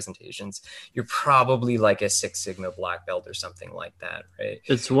PowerPoint presentations, you're probably like a Six Sigma black belt or something like that, right?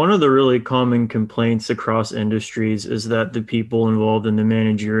 It's one of the really common complaints across industries is that the people involved in the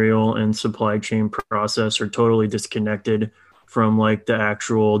managerial and supply chain process are totally disconnected from like the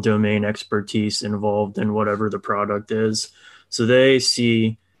actual domain expertise involved in whatever the product is. So they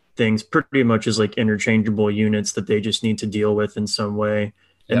see things pretty much as like interchangeable units that they just need to deal with in some way.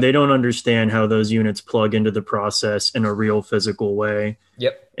 And They don't understand how those units plug into the process in a real physical way.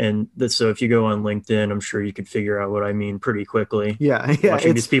 And so if you go on LinkedIn, I'm sure you could figure out what I mean pretty quickly.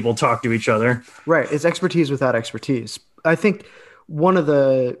 Watching these people talk to each other. Right. It's expertise without expertise. I think one of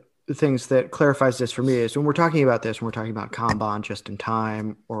the things that clarifies this for me is when we're talking about this, when we're talking about Kanban, just in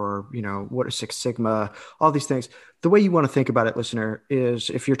time, or, what is Six Sigma, all these things, the way you want to think about it, listener, is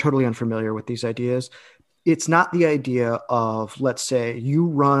if you're totally unfamiliar with these ideas, it's not the idea of, let's say, you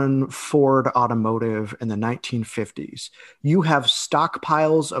run Ford Automotive in the 1950s. You have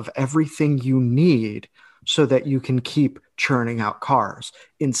stockpiles of everything you need so that you can keep churning out cars.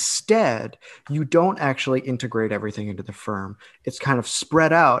 Instead, you don't actually integrate everything into the firm. It's kind of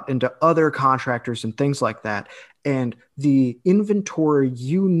spread out into other contractors and things like that. And the inventory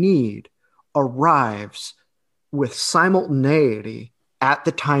you need arrives with simultaneity at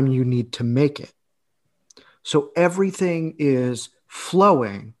the time you need to make it. So everything is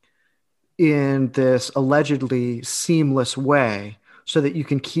flowing in this allegedly seamless way so that you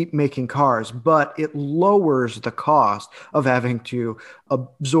can keep making cars, but it lowers the cost of having to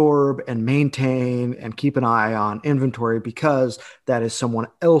absorb and maintain and keep an eye on inventory because that is someone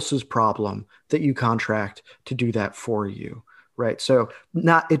else's problem that you contract to do that for you, right? So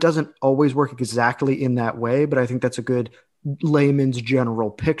it doesn't always work exactly in that way, but I think that's a good layman's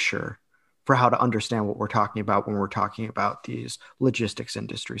general picture for how to understand what we're talking about when we're talking about these logistics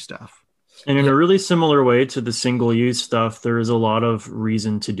industry stuff. And in a really similar way to the single use stuff, there is a lot of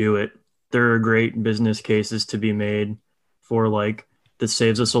reason to do it. There are great business cases to be made for this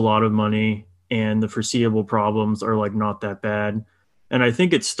saves us a lot of money and the foreseeable problems are not that bad. And I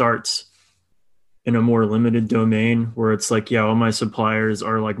think it starts in a more limited domain where it's all my suppliers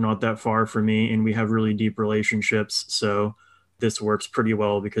are not that far from me and we have really deep relationships. So this works pretty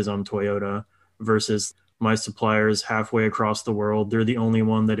well because I'm Toyota, versus my suppliers halfway across the world. They're the only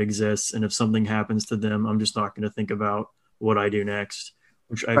one that exists. And if something happens to them, I'm just not going to think about what I do next,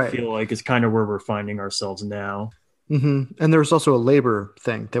 which I feel like is kind of where we're finding ourselves now. Mm-hmm. And there's also a labor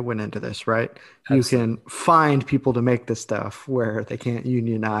thing that went into this, right? Absolutely. You can find people to make this stuff where they can't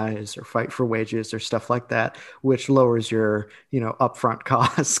unionize or fight for wages or stuff like that, which lowers your, upfront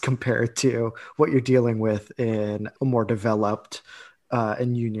costs compared to what you're dealing with in a more developed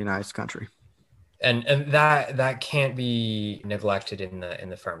and unionized country. And that can't be neglected in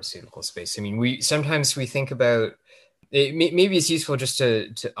the pharmaceutical space. I mean, we sometimes think about it, maybe it's useful just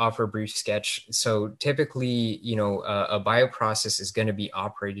to offer a brief sketch. So typically, a bioprocess is going to be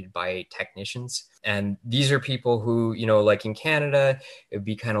operated by technicians. And these are people who, like in Canada, it'd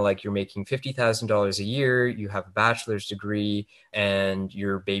be kind of like you're making $50,000 a year, you have a bachelor's degree, and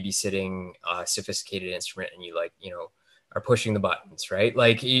you're babysitting a sophisticated instrument, and you are pushing the buttons, right?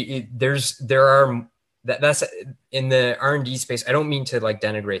 That's in the R&D space. I don't mean to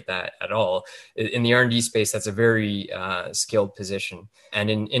denigrate that at all. In the R&D space, that's a very skilled position. And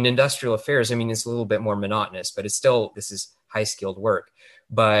in industrial affairs, I mean, it's a little bit more monotonous, but it's still, this is high skilled work.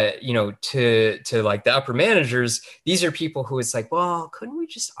 But, to the upper managers, these are people who it's well, couldn't we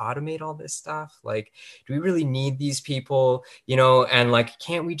just automate all this stuff? Do we really need these people? And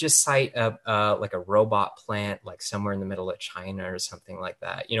can't we just site a robot plant, somewhere in the middle of China or something like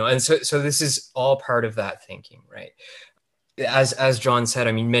that? And so this is all part of that thinking, right? As John said,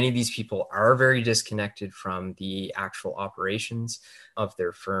 I mean, many of these people are very disconnected from the actual operations of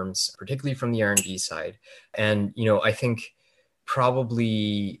their firms, particularly from the R&D side. And, I think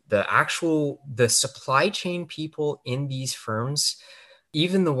probably the supply chain people in these firms,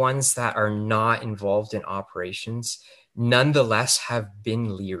 even the ones that are not involved in operations, nonetheless have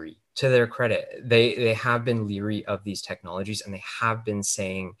been leery. To their credit, they have been leery of these technologies, and they have been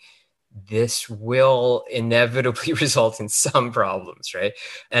saying this will inevitably result in some problems, right?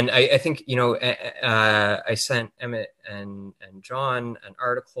 And I think, I sent Emmett and John an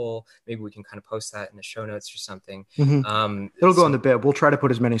article. Maybe we can kind of post that in the show notes or something. Mm-hmm. It'll go in the bid. We'll try to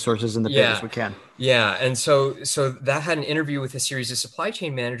put as many sources in the bid as we can. Yeah. And so that had an interview with a series of supply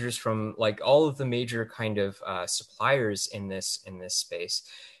chain managers from all of the major kind of suppliers in this space.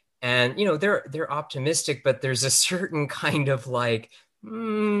 And, they're optimistic, but there's a certain kind of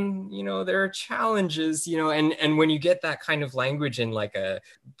there are challenges, and when you get that kind of language in a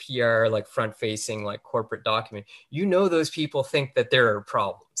PR, front facing, corporate document, those people think that there are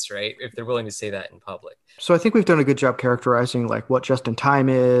problems, right? If they're willing to say that in public. So I think we've done a good job characterizing what just in time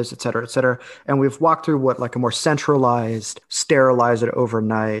is, et cetera, et cetera. And we've walked through what a more centralized, sterilize it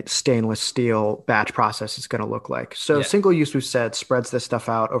overnight, stainless steel batch process is going to look like. So single use, we've said, spreads this stuff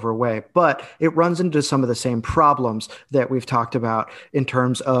out over a way, but it runs into some of the same problems that we've talked about in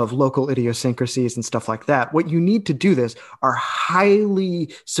terms of local idiosyncrasies and stuff like that. What you need to do this are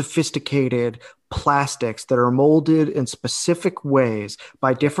highly sophisticated plastics that are molded in specific ways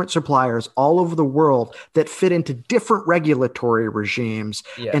by different suppliers all over the world that fit into different regulatory regimes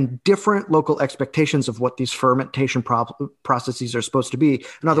and different local expectations of what these fermentation processes are supposed to be.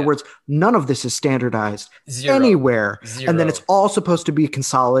 In other words, none of this is standardized anywhere. And then it's all supposed to be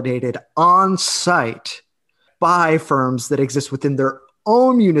consolidated on site by firms that exist within their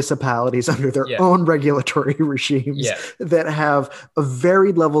own municipalities under their own regulatory regimes that have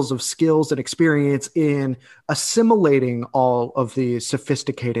varied levels of skills and experience in assimilating all of these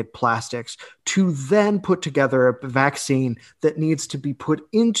sophisticated plastics to then put together a vaccine that needs to be put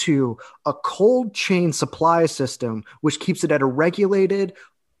into a cold chain supply system, which keeps it at a regulated,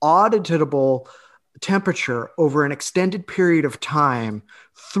 auditable temperature over an extended period of time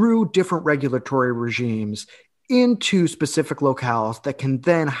through different regulatory regimes into specific locales that can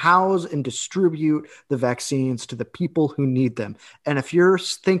then house and distribute the vaccines to the people who need them. And if you're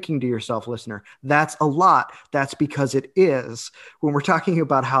thinking to yourself, listener, that's a lot, that's because it is. When we're talking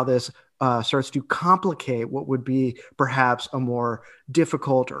about how this starts to complicate what would be perhaps a more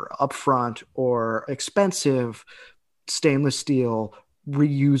difficult or upfront or expensive stainless steel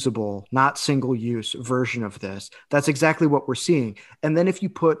reusable, not single use version of this. That's exactly what we're seeing. And then if you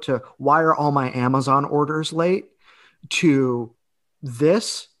put to why are all my Amazon orders late to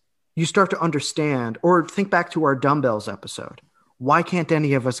this, you start to understand, or think back to our dumbbells episode. Why can't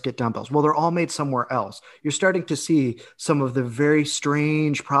any of us get dumbbells? Well, they're all made somewhere else. You're starting to see some of the very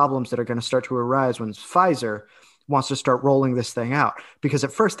strange problems that are going to start to arise when Pfizer wants to start rolling this thing out, because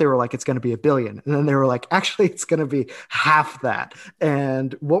at first they were like, it's going to be $1 billion. And then they were like, actually, it's going to be half that.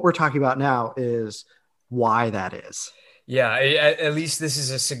 And what we're talking about now is why that is. Yeah, at least this is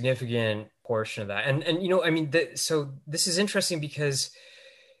a significant portion of that. And you know, I mean, so this is interesting because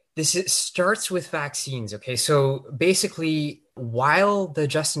starts with vaccines. Okay. So basically, while the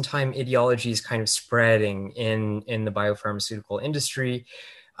just-in-time ideology is kind of spreading in the biopharmaceutical industry,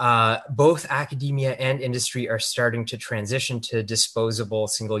 both academia and industry are starting to transition to disposable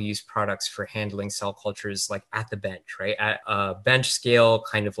single-use products for handling cell cultures, like at the bench, right? At a bench scale,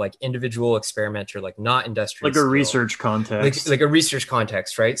 kind of like individual experimenter, like not industrial, like a research context, like a research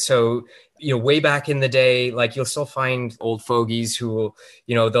context, right? So, you know, way back in the day, like you'll still find old fogies who,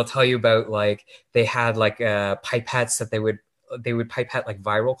 you know, they'll tell you about like they had like pipettes that they would pipette like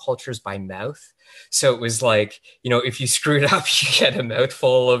viral cultures by mouth. So it was like, you know, if you screwed up, you get a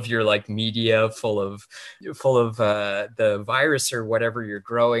mouthful of your like media full of the virus or whatever you're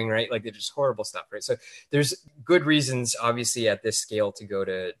growing, right? Like they're just horrible stuff, right? So there's good reasons, obviously, at this scale to go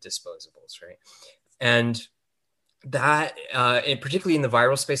to disposables, right? And that, and particularly in the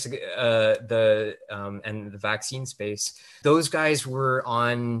viral space, and the vaccine space, those guys were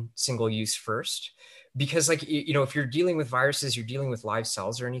on single use first. Because like, you know, if you're dealing with viruses, you're dealing with live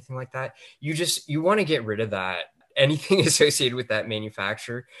cells or anything like that, you want to get rid of that, anything associated with that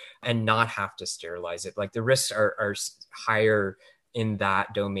manufacturer, and not have to sterilize it. Like the risks are higher in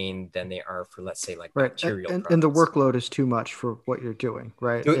that domain than they are for, let's say, like bacterial products. And the workload is too much for what you're doing,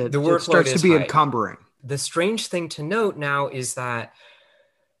 right? The workload it starts to be high. Encumbering. The strange thing to note now is that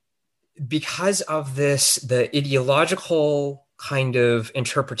because of this, the ideological kind of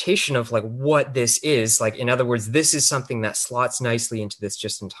interpretation of like what this is, like, in other words, this is something that slots nicely into this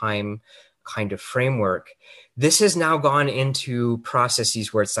just-in-time kind of framework. This has now gone into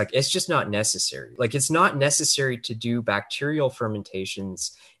processes where it's like, it's just not necessary. Like, it's not necessary to do bacterial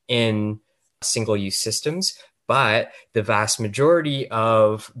fermentations in single-use systems, but the vast majority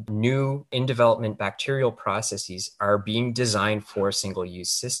of new in development bacterial processes are being designed for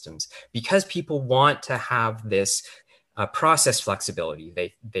single-use systems because people want to have this process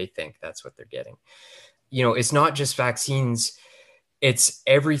flexibility. They think that's what they're getting. You know, it's not just vaccines, it's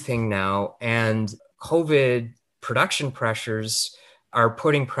everything now. And COVID production pressures are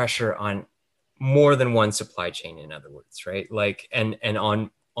putting pressure on more than one supply chain, in other words, right? Like, and on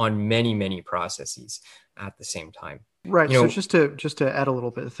many, many processes at the same time. Right. You know, so just to add a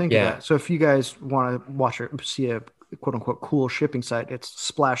little bit of thinking to that. So if you guys want to watch or see a quote unquote cool shipping site, it's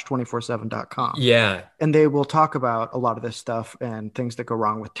splash247.com. Yeah. And they will talk about a lot of this stuff and things that go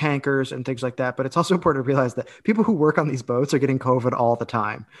wrong with tankers and things like that. But it's also important to realize that people who work on these boats are getting COVID all the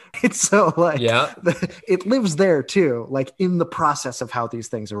time. It's so like, it lives there too, like in the process of how these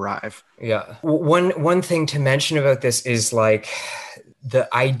things arrive. Yeah. One thing to mention about this is like, the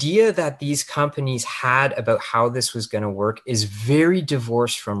idea that these companies had about how this was going to work is very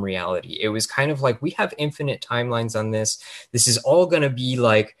divorced from reality. It was kind of like, we have infinite timelines on this. This is all going to be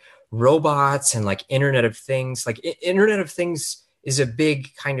like robots and like Internet of Things. Like Internet of Things is a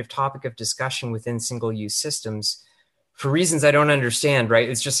big kind of topic of discussion within single-use systems for reasons I don't understand, right?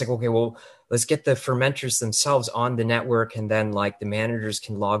 It's just like, okay, well, let's get the fermenters themselves on the network, and then like the managers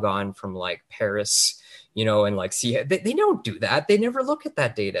can log on from like Paris, and like see. They don't do that. They never look at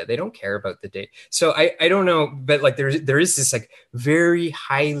that data. They don't care about the data. So I don't know, but like there is this like very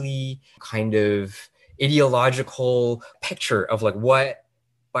highly kind of ideological picture of like what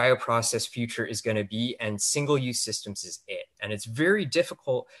bioprocess future is going to be, and single-use systems is it. And it's very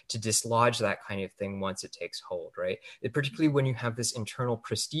difficult to dislodge that kind of thing once it takes hold, right? Particularly when you have this internal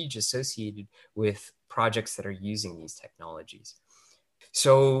prestige associated with projects that are using these technologies.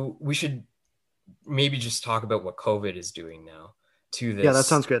 So we should maybe just talk about what COVID is doing now to this. Yeah, that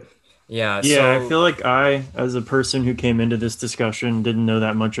sounds good. Yeah, I feel like I, as a person who came into this discussion, didn't know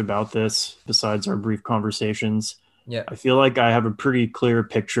that much about this besides our brief conversations. Yeah, I feel like I have a pretty clear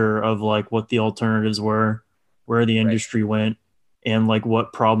picture of like what the alternatives were, where the industry went, and like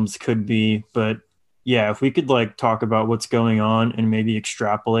what problems could be. But yeah, if we could like talk about what's going on and maybe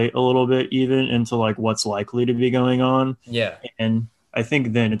extrapolate a little bit even into like what's likely to be going on. Yeah. And I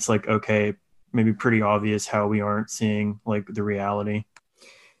think then it's like, okay, maybe pretty obvious how we aren't seeing like the reality.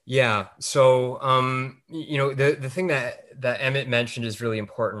 Yeah. So, the thing that Emmett mentioned is really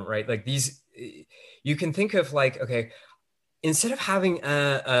important, right? Like these, you can think of like, okay, instead of having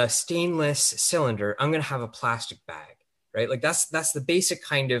a stainless cylinder, I'm going to have a plastic bag, right? Like that's the basic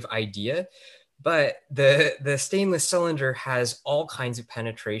kind of idea. But the stainless cylinder has all kinds of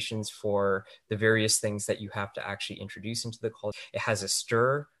penetrations for the various things that you have to actually introduce into the culture. It has a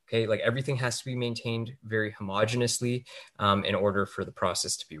stir. Okay, like everything has to be maintained very homogeneously in order for the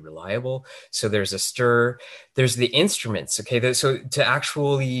process to be reliable. So there's a stir, there's the instruments. Okay, so to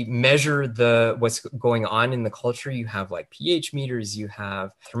actually measure what's going on in the culture, you have like pH meters, you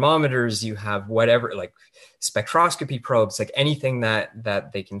have thermometers, you have whatever, like spectroscopy probes, like anything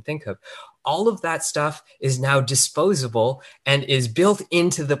that they can think of. All of that stuff is now disposable and is built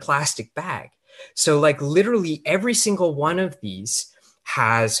into the plastic bag. So like literally every single one of these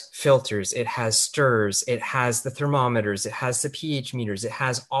has filters, it has stirs, it has the thermometers, it has the pH meters, it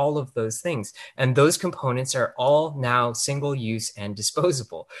has all of those things. And those components are all now single use and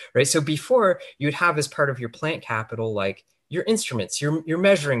disposable, right? So before you would have as part of your plant capital, like your instruments, your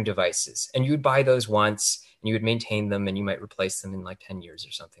measuring devices, and you would buy those once and you would maintain them and you might replace them in like 10 years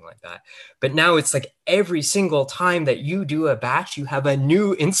or something like that. But now it's like every single time that you do a batch, you have a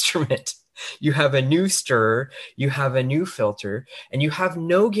new instrument. You have a new stir, you have a new filter, and you have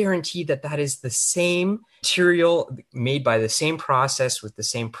no guarantee that that is the same material made by the same process with the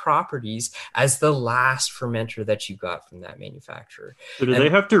same properties as the last fermenter that you got from that manufacturer. So do they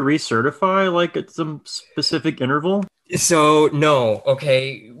have to recertify like at some specific interval? So no,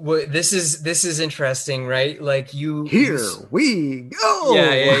 okay. Well, this is interesting, right? Like Here we go.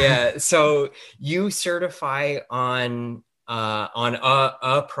 Yeah. So you certify on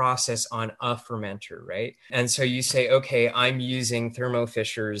a process on a fermenter, right? And so you say, okay, I'm using Thermo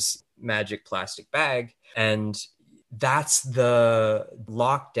Fisher's magic plastic bag, and that's the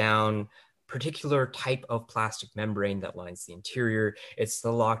lockdown particular type of plastic membrane that lines the interior. It's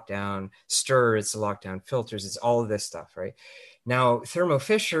the lockdown stir, it's the lockdown filters, it's all of this stuff, right? Now, Thermo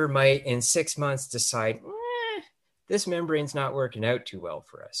Fisher might in 6 months decide, this membrane's not working out too well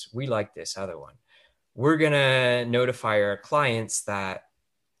for us. We like this other one. We're going to notify our clients that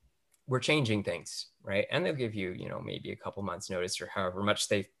we're changing things, right? And they'll give you, maybe a couple months notice or however much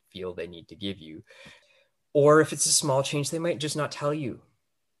they feel they need to give you. Or if it's a small change, they might just not tell you.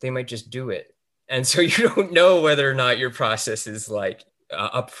 They might just do it. And so you don't know whether or not your process is like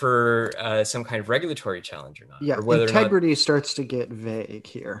up for some kind of regulatory challenge or not. Yeah, or whether integrity starts to get vague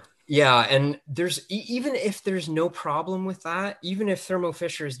here. Yeah, and there's even if there's no problem with that, even if Thermo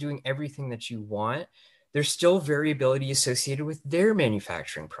Fisher is doing everything that you want, there's still variability associated with their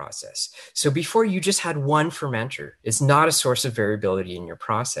manufacturing process. So before you just had one fermenter, it's not a source of variability in your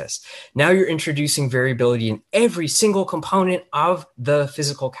process. Now you're introducing variability in every single component of the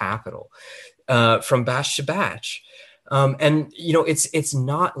physical capital from batch to batch. And it's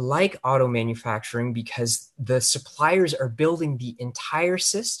not like auto manufacturing because the suppliers are building the entire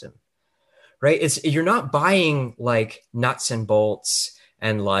system, right? You're not buying like nuts and bolts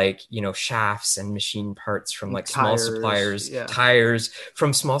and like, shafts and machine parts from like small suppliers, tires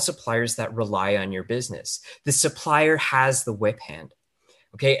from small suppliers that rely on your business. The supplier has the whip hand.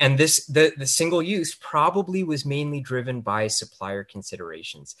 Okay. And the single use probably was mainly driven by supplier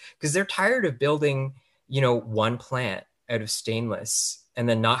considerations because they're tired of building, one plant out of stainless and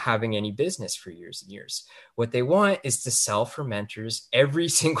then not having any business for years and years. What they want is to sell fermenters every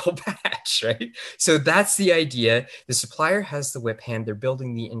single batch, right? So that's the idea. The supplier has the whip hand. They're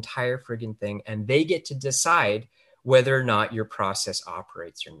building the entire friggin' thing and they get to decide whether or not your process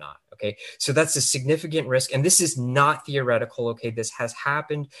operates or not. Okay. So that's a significant risk. And this is not theoretical. Okay. This has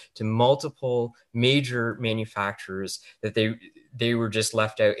happened to multiple major manufacturers, that they were just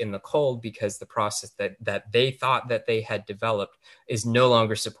left out in the cold because the process that they thought that they had developed is no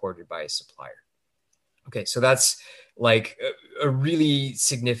longer supported by a supplier. Okay. So that's like a really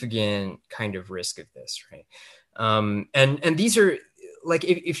significant kind of risk of this, right? And these are, like,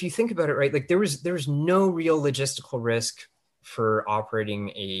 if you think about it, right, like there was no real logistical risk for operating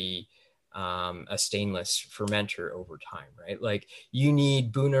a stainless fermenter over time, right? Like you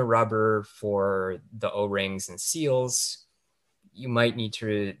need Buna rubber for the O-rings and seals. You might need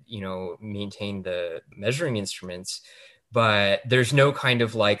to, maintain the measuring instruments, but there's no kind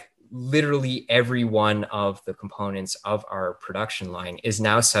of like, literally every one of the components of our production line is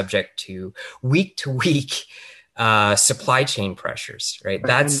now subject to week supply chain pressures, right?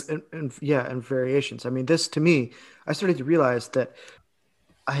 That's and variations. I mean, this to me, I started to realize that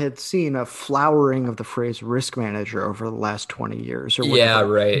I had seen a flowering of the phrase risk manager over the last 20 years or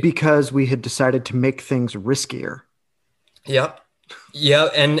whatever, right, because we had decided to make things riskier. Yep. Yeah,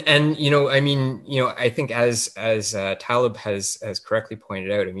 and I mean, I think as Taleb has correctly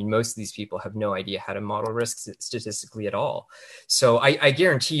pointed out, I mean, most of these people have no idea how to model risks statistically at all. So I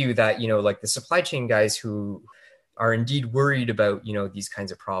guarantee you that like the supply chain guys who are indeed worried about these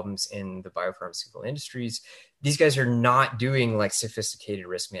kinds of problems in the biopharmaceutical industries, these guys are not doing like sophisticated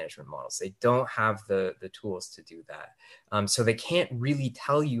risk management models. They don't have the tools to do that. So they can't really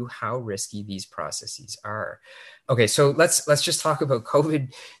tell you how risky these processes are. Okay, so let's just talk about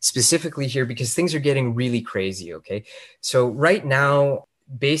COVID specifically here, because things are getting really crazy. Okay, so right now,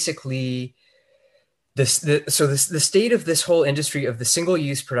 basically, the state of this whole industry of the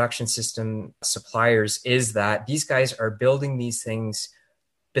single-use production system suppliers is that these guys are building these things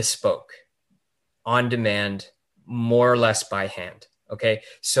bespoke, on demand, more or less by hand. Okay,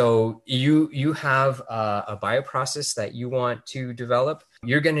 so you have a bioprocess that you want to develop.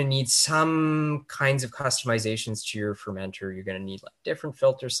 You're going to need some kinds of customizations to your fermenter. You're going to need like different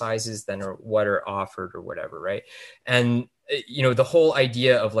filter sizes than what are offered or whatever, right? And the whole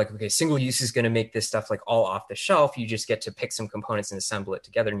idea of like, okay, single use is going to make this stuff like all off the shelf. You just get to pick some components and assemble it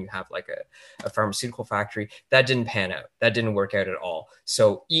together, and you have like a pharmaceutical factory. That didn't pan out. That didn't work out at all.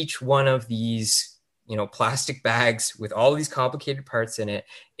 So each one of these plastic bags with all of these complicated parts in it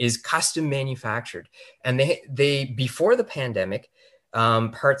is custom manufactured. And they before the pandemic,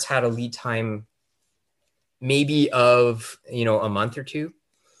 parts had a lead time maybe of, a month or two.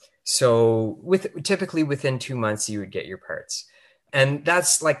 So typically within 2 months, you would get your parts. And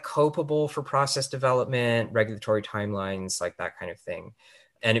that's like copable for process development, regulatory timelines, like that kind of thing.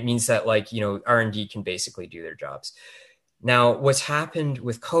 And it means that like, R&D can basically do their jobs. Now, what's happened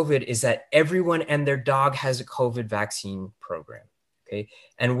with COVID is that everyone and their dog has a COVID vaccine program. Okay.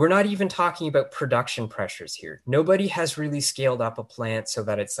 And we're not even talking about production pressures here. Nobody has really scaled up a plant so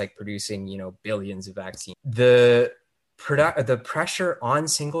that it's like producing, billions of vaccines. The pressure on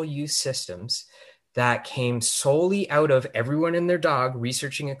single-use systems that came solely out of everyone and their dog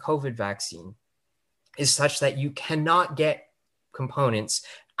researching a COVID vaccine is such that you cannot get components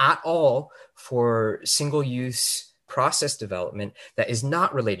at all for single-use process development that is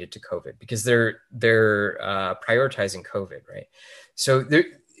not related to COVID, because they're prioritizing COVID, right? So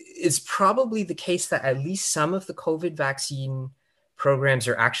it's probably the case that at least some of the COVID vaccine programs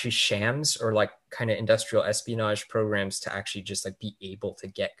are actually shams, or like kind of industrial espionage programs to actually just like be able to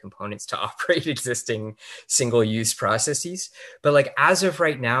get components to operate existing single-use processes. But like as of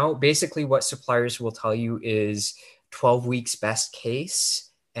right now, basically what suppliers will tell you is 12 weeks best case,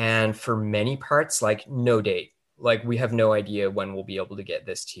 and for many parts, like no date. Like we have no idea when we'll be able to get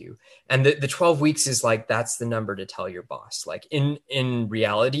this to you. And the 12 weeks is like, that's the number to tell your boss. Like in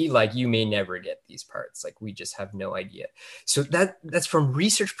reality, like you may never get these parts. Like we just have no idea. So that's from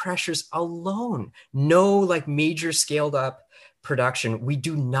research pressures alone. No like major scaled up production. We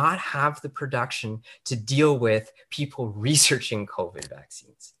do not have the production to deal with people researching COVID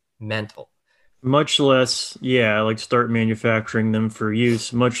vaccines. Mental. Much less, like start manufacturing them for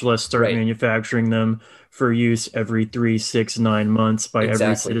use, much less start manufacturing them for use every 3, 6, 9 months by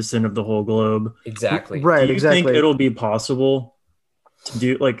every citizen of the whole globe. Exactly. Right. Do you think it'll be possible to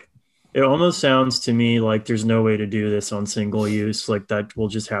do, like, it almost sounds to me like there's no way to do this on single use, like that will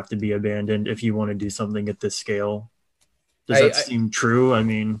just have to be abandoned if you want to do something at this scale. Does that seem true? I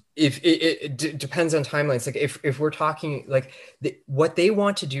mean, if it depends on timelines. Like if we're talking like what they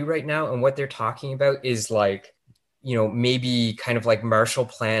want to do right now and what they're talking about is like, maybe kind of like Marshall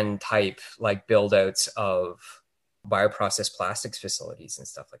Plan type, like build outs of bioprocessed plastics facilities and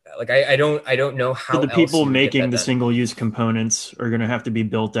stuff like that. Like I don't know how So the people making the done. single-use components are going to have to be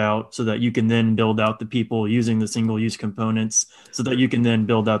built out so that you can then build out the people using the single-use components so that you can then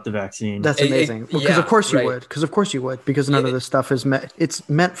build out the vaccine. That's amazing. Because of course you would. Because of course you would. Because none of this stuff is it's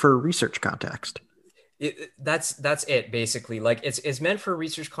meant for research context. That's it basically. Like it's meant for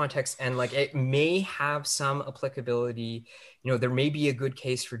research context, and like it may have some applicability. You know, there may be a good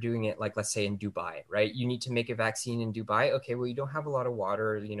case for doing it, like let's say in Dubai, right? You need to make a vaccine in Dubai. Okay, well, you don't have a lot of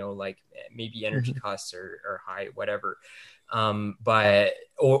water, you know, like maybe energy costs are high, whatever. But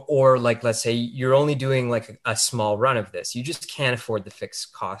or like let's say you're only doing like a small run of this. You just can't afford the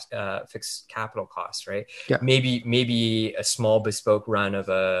fixed capital costs, right? Yeah. Maybe a small bespoke run of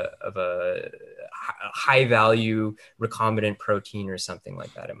a high value recombinant protein or something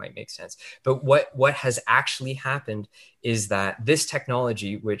like that. It might make sense. But what has actually happened is that this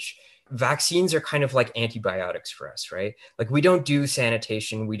technology, which vaccines are kind of like antibiotics for us, right? Like we don't do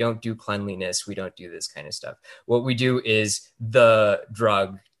sanitation, we don't do cleanliness, we don't do this kind of stuff. What we do is the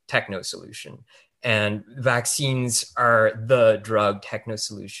drug techno solution. And vaccines are the drug techno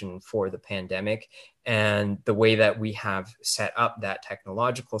solution for the pandemic. And the way that we have set up that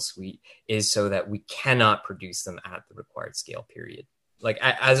technological suite is so that we cannot produce them at the required scale, period. Like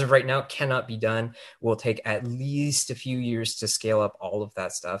as of right now, cannot be done. Will take at least a few years to scale up all of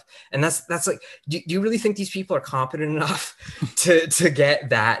that stuff. And that's like, do you really think these people are competent enough to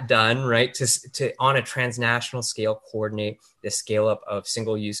get that done, right? To on a transnational scale, coordinate the scale up of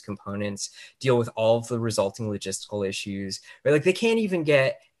single use components, deal with all of the resulting logistical issues, right? Like they can't even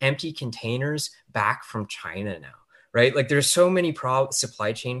get empty containers back from China now, right? Like there's so many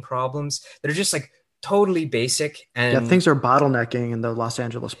supply chain problems that are just like totally basic. And things are bottlenecking in the Los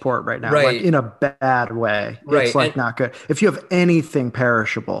Angeles port right now, right. like in a bad way. Right. It's like not good. If you have anything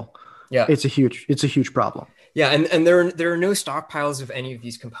perishable, it's a huge problem. Yeah, and there are no stockpiles of any of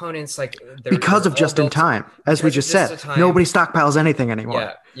these components, like because of just in time, as we just said. Nobody stockpiles anything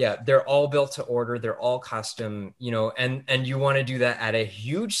anymore. Yeah, they're all built to order. They're all custom, you know, and you want to do that at a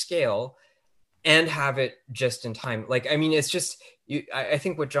huge scale and have it just in time. Like, I mean, it's just. I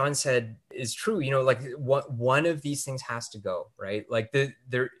think what John said is true. You know, like one of these things has to go, right? Like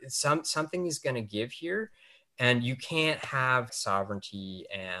something is going to give here, and you can't have sovereignty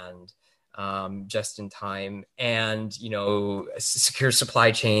and just in time and, you know, secure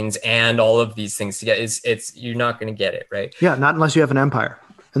supply chains and all of these things together. It's you're not going to get it, right? Yeah, not unless you have an empire.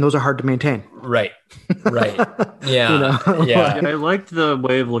 And those are hard to maintain. Right. Yeah. You know? Yeah. I liked the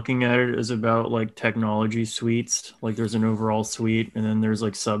way of looking at it as about like technology suites. Like there's an overall suite and then there's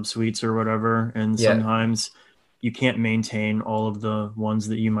like sub suites or whatever. And sometimes you can't maintain all of the ones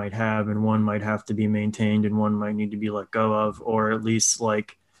that you might have, and one might have to be maintained and one might need to be let go of, or at least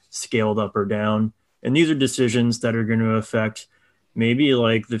like scaled up or down. And these are decisions that are going to affect maybe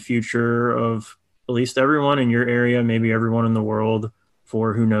like the future of at least everyone in your area, maybe everyone in the world,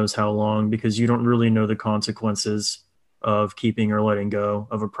 for who knows how long, because you don't really know the consequences of keeping or letting go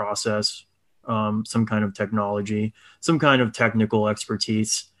of a process, some kind of technology, some kind of technical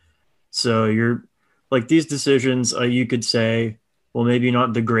expertise. So you're like these decisions, you could say, well, maybe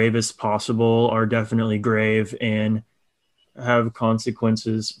not the gravest possible, are definitely grave and have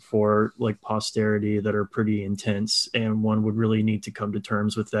consequences for like posterity that are pretty intense. And one would really need to come to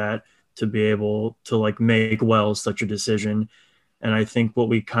terms with that to be able to like make well such a decision. And I think what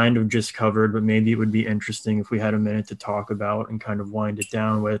we kind of just covered, but maybe it would be interesting if we had a minute to talk about and kind of wind it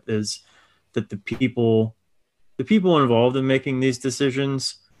down with, is that the people involved in making these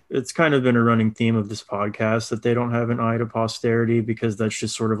decisions, it's kind of been a running theme of this podcast that they don't have an eye to posterity, because that's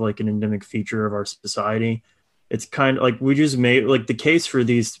just sort of like an endemic feature of our society. It's kind of like we just made like the case for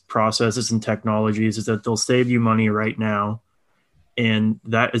these processes and technologies is that they'll save you money right now. And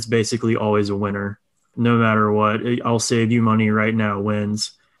that is basically always a winner. No matter what, I'll save you money right now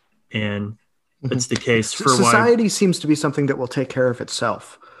wins. And it's the case for society seems to be something that will take care of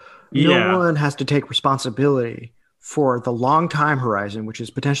itself. No one has to take responsibility for the long time horizon, which is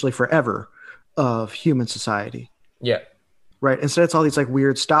potentially forever, of human society. Yeah. Right. Instead, it's all these like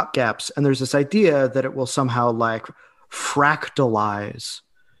weird stopgaps. And there's this idea that it will somehow like fractalize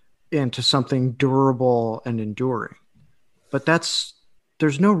into something durable and enduring. But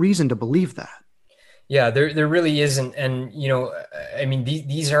there's no reason to believe that. Yeah, there really isn't. And, you know, I mean,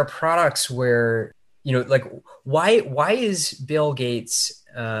 these are products where, you know, like why is Bill Gates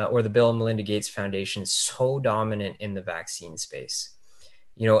or the Bill and Melinda Gates Foundation so dominant in the vaccine space?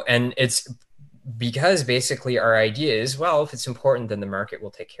 You know, and it's because basically our idea is, well, if it's important, then the market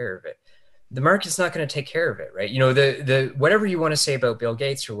will take care of it. The market's not going to take care of it, right? You know, the whatever you want to say about Bill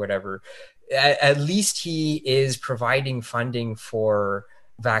Gates or whatever, at least he is providing funding for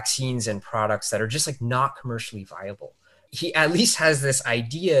vaccines and products that are just like not commercially viable. He at least has this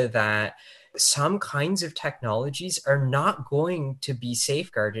idea that some kinds of technologies are not going to be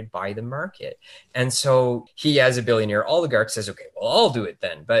safeguarded by the market. And so he, as a billionaire oligarch, says, okay, well, I'll do it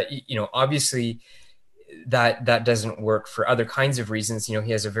then. But, obviously that doesn't work for other kinds of reasons. He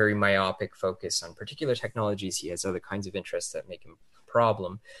has a very myopic focus on particular technologies. He has other kinds of interests that make him a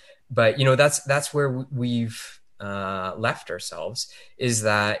problem. But, that's where we've left ourselves, is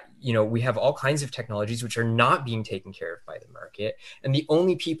that, we have all kinds of technologies which are not being taken care of by the market. And the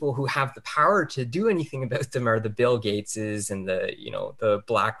only people who have the power to do anything about them are the Bill Gateses and the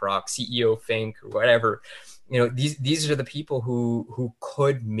BlackRock CEO Fink or whatever. These are the people who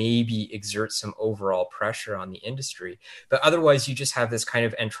could maybe exert some overall pressure on the industry. But otherwise, you just have this kind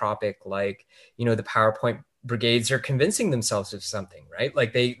of entropic, like, the PowerPoint brigades are convincing themselves of something, right?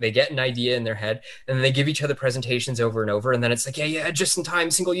 Like they get an idea in their head and then they give each other presentations over and over. And then it's like, yeah, just in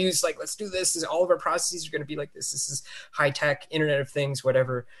time, single use, like, let's do this. All of our processes are going to be like this. This is high tech, Internet of Things,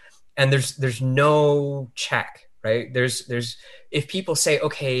 whatever. And there's no check, right? There's if people say,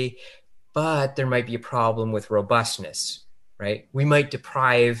 okay, but there might be a problem with robustness, right? We might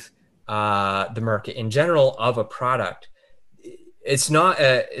deprive the market in general of a product. It's not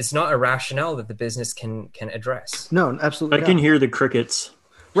a rationale that the business can address. No, absolutely. I can hear the crickets.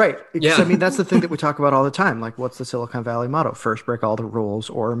 Right. Yeah. I mean, that's the thing that we talk about all the time. Like, what's the Silicon Valley motto? First, break all the rules,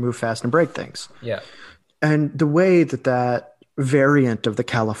 or move fast and break things. Yeah. And the way that variant of the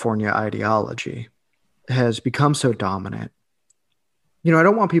California ideology has become so dominant, I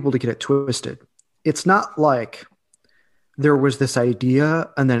don't want people to get it twisted. It's not like there was this idea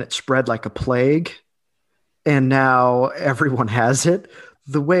and then it spread like a plague and now everyone has it.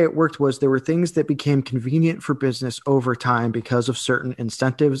 The way it worked was there were things that became convenient for business over time because of certain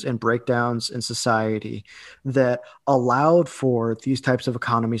incentives and breakdowns in society that allowed for these types of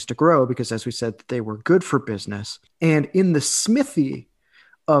economies to grow because, as we said, they were good for business. And in the smithy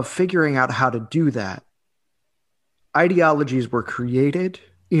of figuring out how to do that, ideologies were created,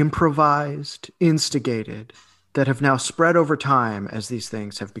 improvised, instigated, that have now spread over time as these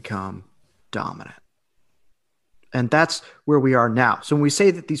things have become dominant. And that's where we are now. So when we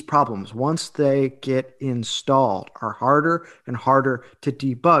say that these problems, once they get installed, are harder and harder to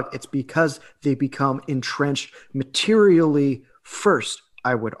debug, it's because they become entrenched materially first,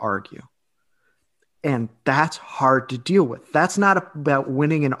 I would argue. And that's hard to deal with. That's not about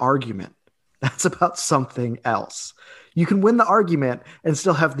winning an argument. That's about something else. You can win the argument and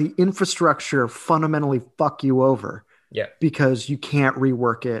still have the infrastructure fundamentally fuck you over. Yeah. Because you can't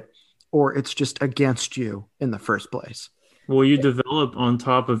rework it, or it's just against you in the first place. Well, you develop on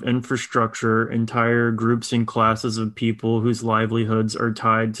top of infrastructure entire groups and classes of people whose livelihoods are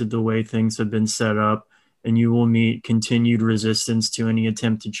tied to the way things have been set up, and you will meet continued resistance to any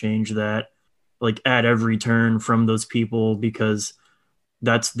attempt to change that, like at every turn from those people, because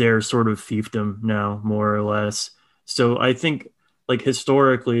that's their sort of fiefdom now, more or less. So I think, like,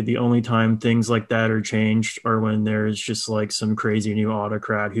 historically, the only time things like that are changed are when there's just like some crazy new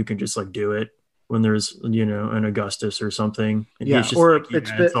autocrat who can just like do it, when there's, an Augustus or something. And Yeah, he's just or like,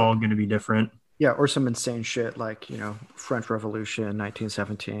 it's all going to be different. Yeah, or some insane shit like, French Revolution,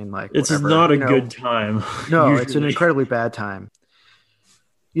 1917, like It's whatever, not a good time. No, usually. It's an incredibly bad time.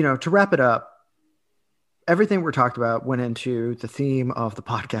 To wrap it up, everything we're talked about went into the theme of the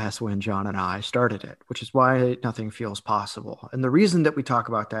podcast when John and I started it, which is why nothing feels possible. And the reason that we talk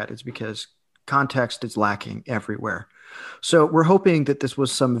about that is because context is lacking everywhere. So we're hoping that this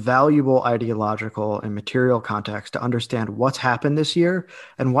was some valuable ideological and material context to understand what's happened this year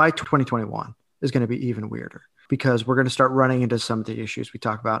and why 2021 is going to be even weirder, because we're going to start running into some of the issues we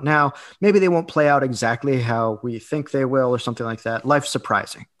talk about now. Maybe they won't play out exactly how we think they will or something like that. Life's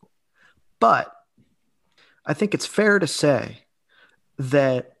surprising. But I think it's fair to say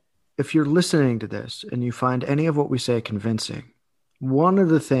that if you're listening to this and you find any of what we say convincing, one of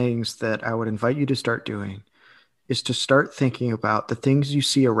the things that I would invite you to start doing is to start thinking about the things you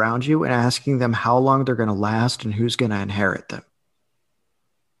see around you and asking them how long they're going to last and who's going to inherit them.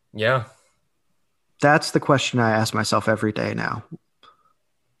 Yeah. That's the question I ask myself every day now.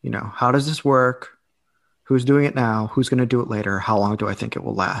 How does this work? Who's doing it now? Who's going to do it later? How long do I think it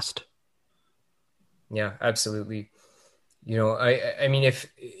will last? Yeah, absolutely. I mean,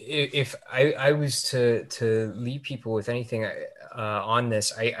 if I was to lead people with anything on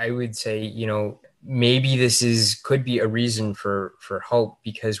this, I would say, maybe this could be a reason for hope,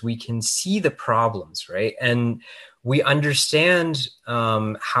 because we can see the problems, right? And we understand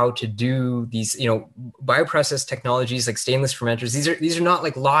how to do these, bioprocess technologies like stainless fermenters. These are not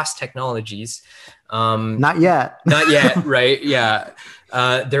like lost technologies. Not yet. Not yet, right? Yeah.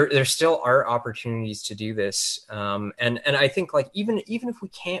 There still are opportunities to do this. And I think like even if we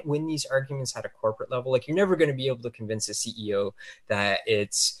can't win these arguments at a corporate level, like you're never going to be able to convince a CEO that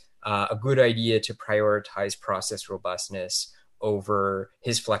it's a good idea to prioritize process robustness over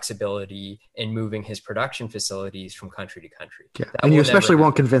his flexibility in moving his production facilities from country to country. Yeah. And you especially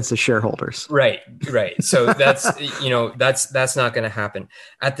won't convince the shareholders. Right. So that's, that's not going to happen.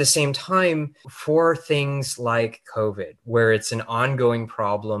 At the same time, for things like COVID, where it's an ongoing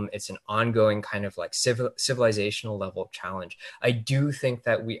problem, it's an ongoing kind of like civilizational level challenge, I do think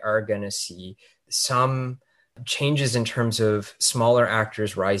that we are going to see some changes in terms of smaller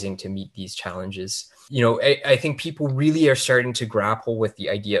actors rising to meet these challenges. I think people really are starting to grapple with the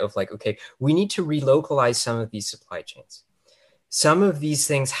idea of like, okay, we need to relocalize some of these supply chains. Some of these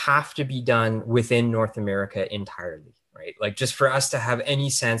things have to be done within North America entirely, right? Like just for us to have any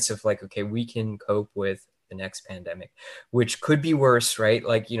sense of like, okay, we can cope with the next pandemic, which could be worse, right?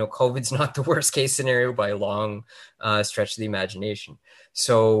 Like, COVID's not the worst case scenario by a long stretch of the imagination.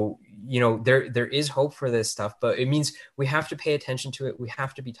 So, there is hope for this stuff, but it means we have to pay attention to it. We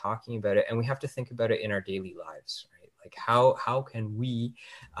have to be talking about it, and we have to think about it in our daily lives, right? Like how can we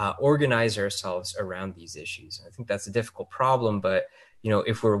organize ourselves around these issues? I think that's a difficult problem, but,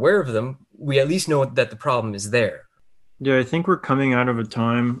 if we're aware of them, we at least know that the problem is there. Yeah, I think we're coming out of a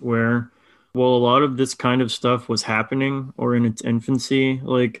time where, well, a lot of this kind of stuff was happening or in its infancy.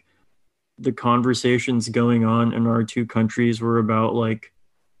 Like the conversations going on in our two countries were about like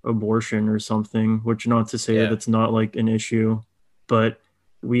abortion or something, which not to say that it's not like an issue, but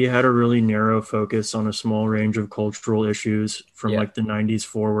we had a really narrow focus on a small range of cultural issues from like the 90s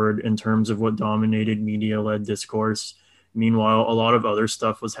forward in terms of what dominated media-led discourse. Meanwhile, a lot of other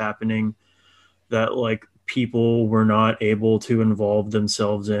stuff was happening that like people were not able to involve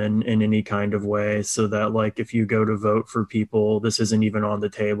themselves in any kind of way, so that like if you go to vote for people, this isn't even on the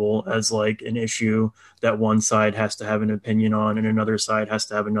table as like an issue that one side has to have an opinion on and another side has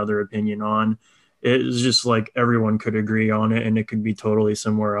to have another opinion on. It's just like everyone could agree on it and it could be totally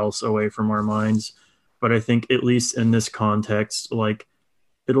somewhere else away from our minds. But I think at least in this context, like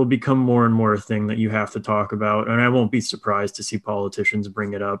it'll become more and more a thing that you have to talk about, and I won't be surprised to see politicians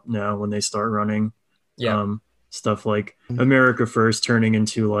bring it up now when they start running. Stuff like America First turning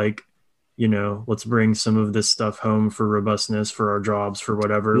into like, let's bring some of this stuff home for robustness, for our jobs, for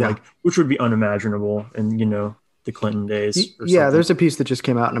whatever, like, which would be unimaginable in, the Clinton days. There's a piece that just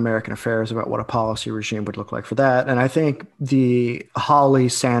came out in American Affairs about what a policy regime would look like for that. And I think the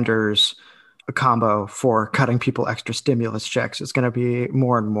Hawley-Sanders combo for cutting people extra stimulus checks is going to be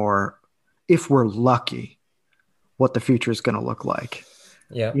more and more, if we're lucky, what the future is going to look like.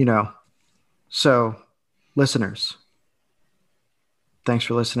 So listeners, thanks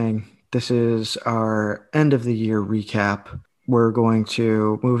for listening. This is our end of the year recap. We're going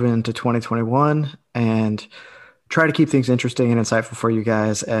to move into 2021 and try to keep things interesting and insightful for you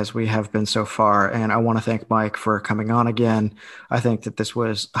guys as we have been so far. And I want to thank Mike for coming on again. I think that this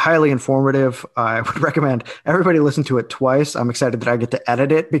was highly informative. I would recommend everybody listen to it twice. I'm excited that I get to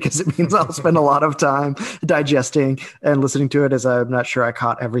edit it because it means I'll spend a lot of time digesting and listening to it, as I'm not sure I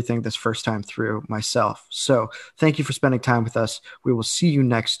caught everything this first time through myself. So thank you for spending time with us. We will see you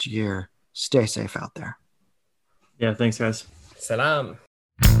next year. Stay safe out there. Yeah, thanks guys. Salam.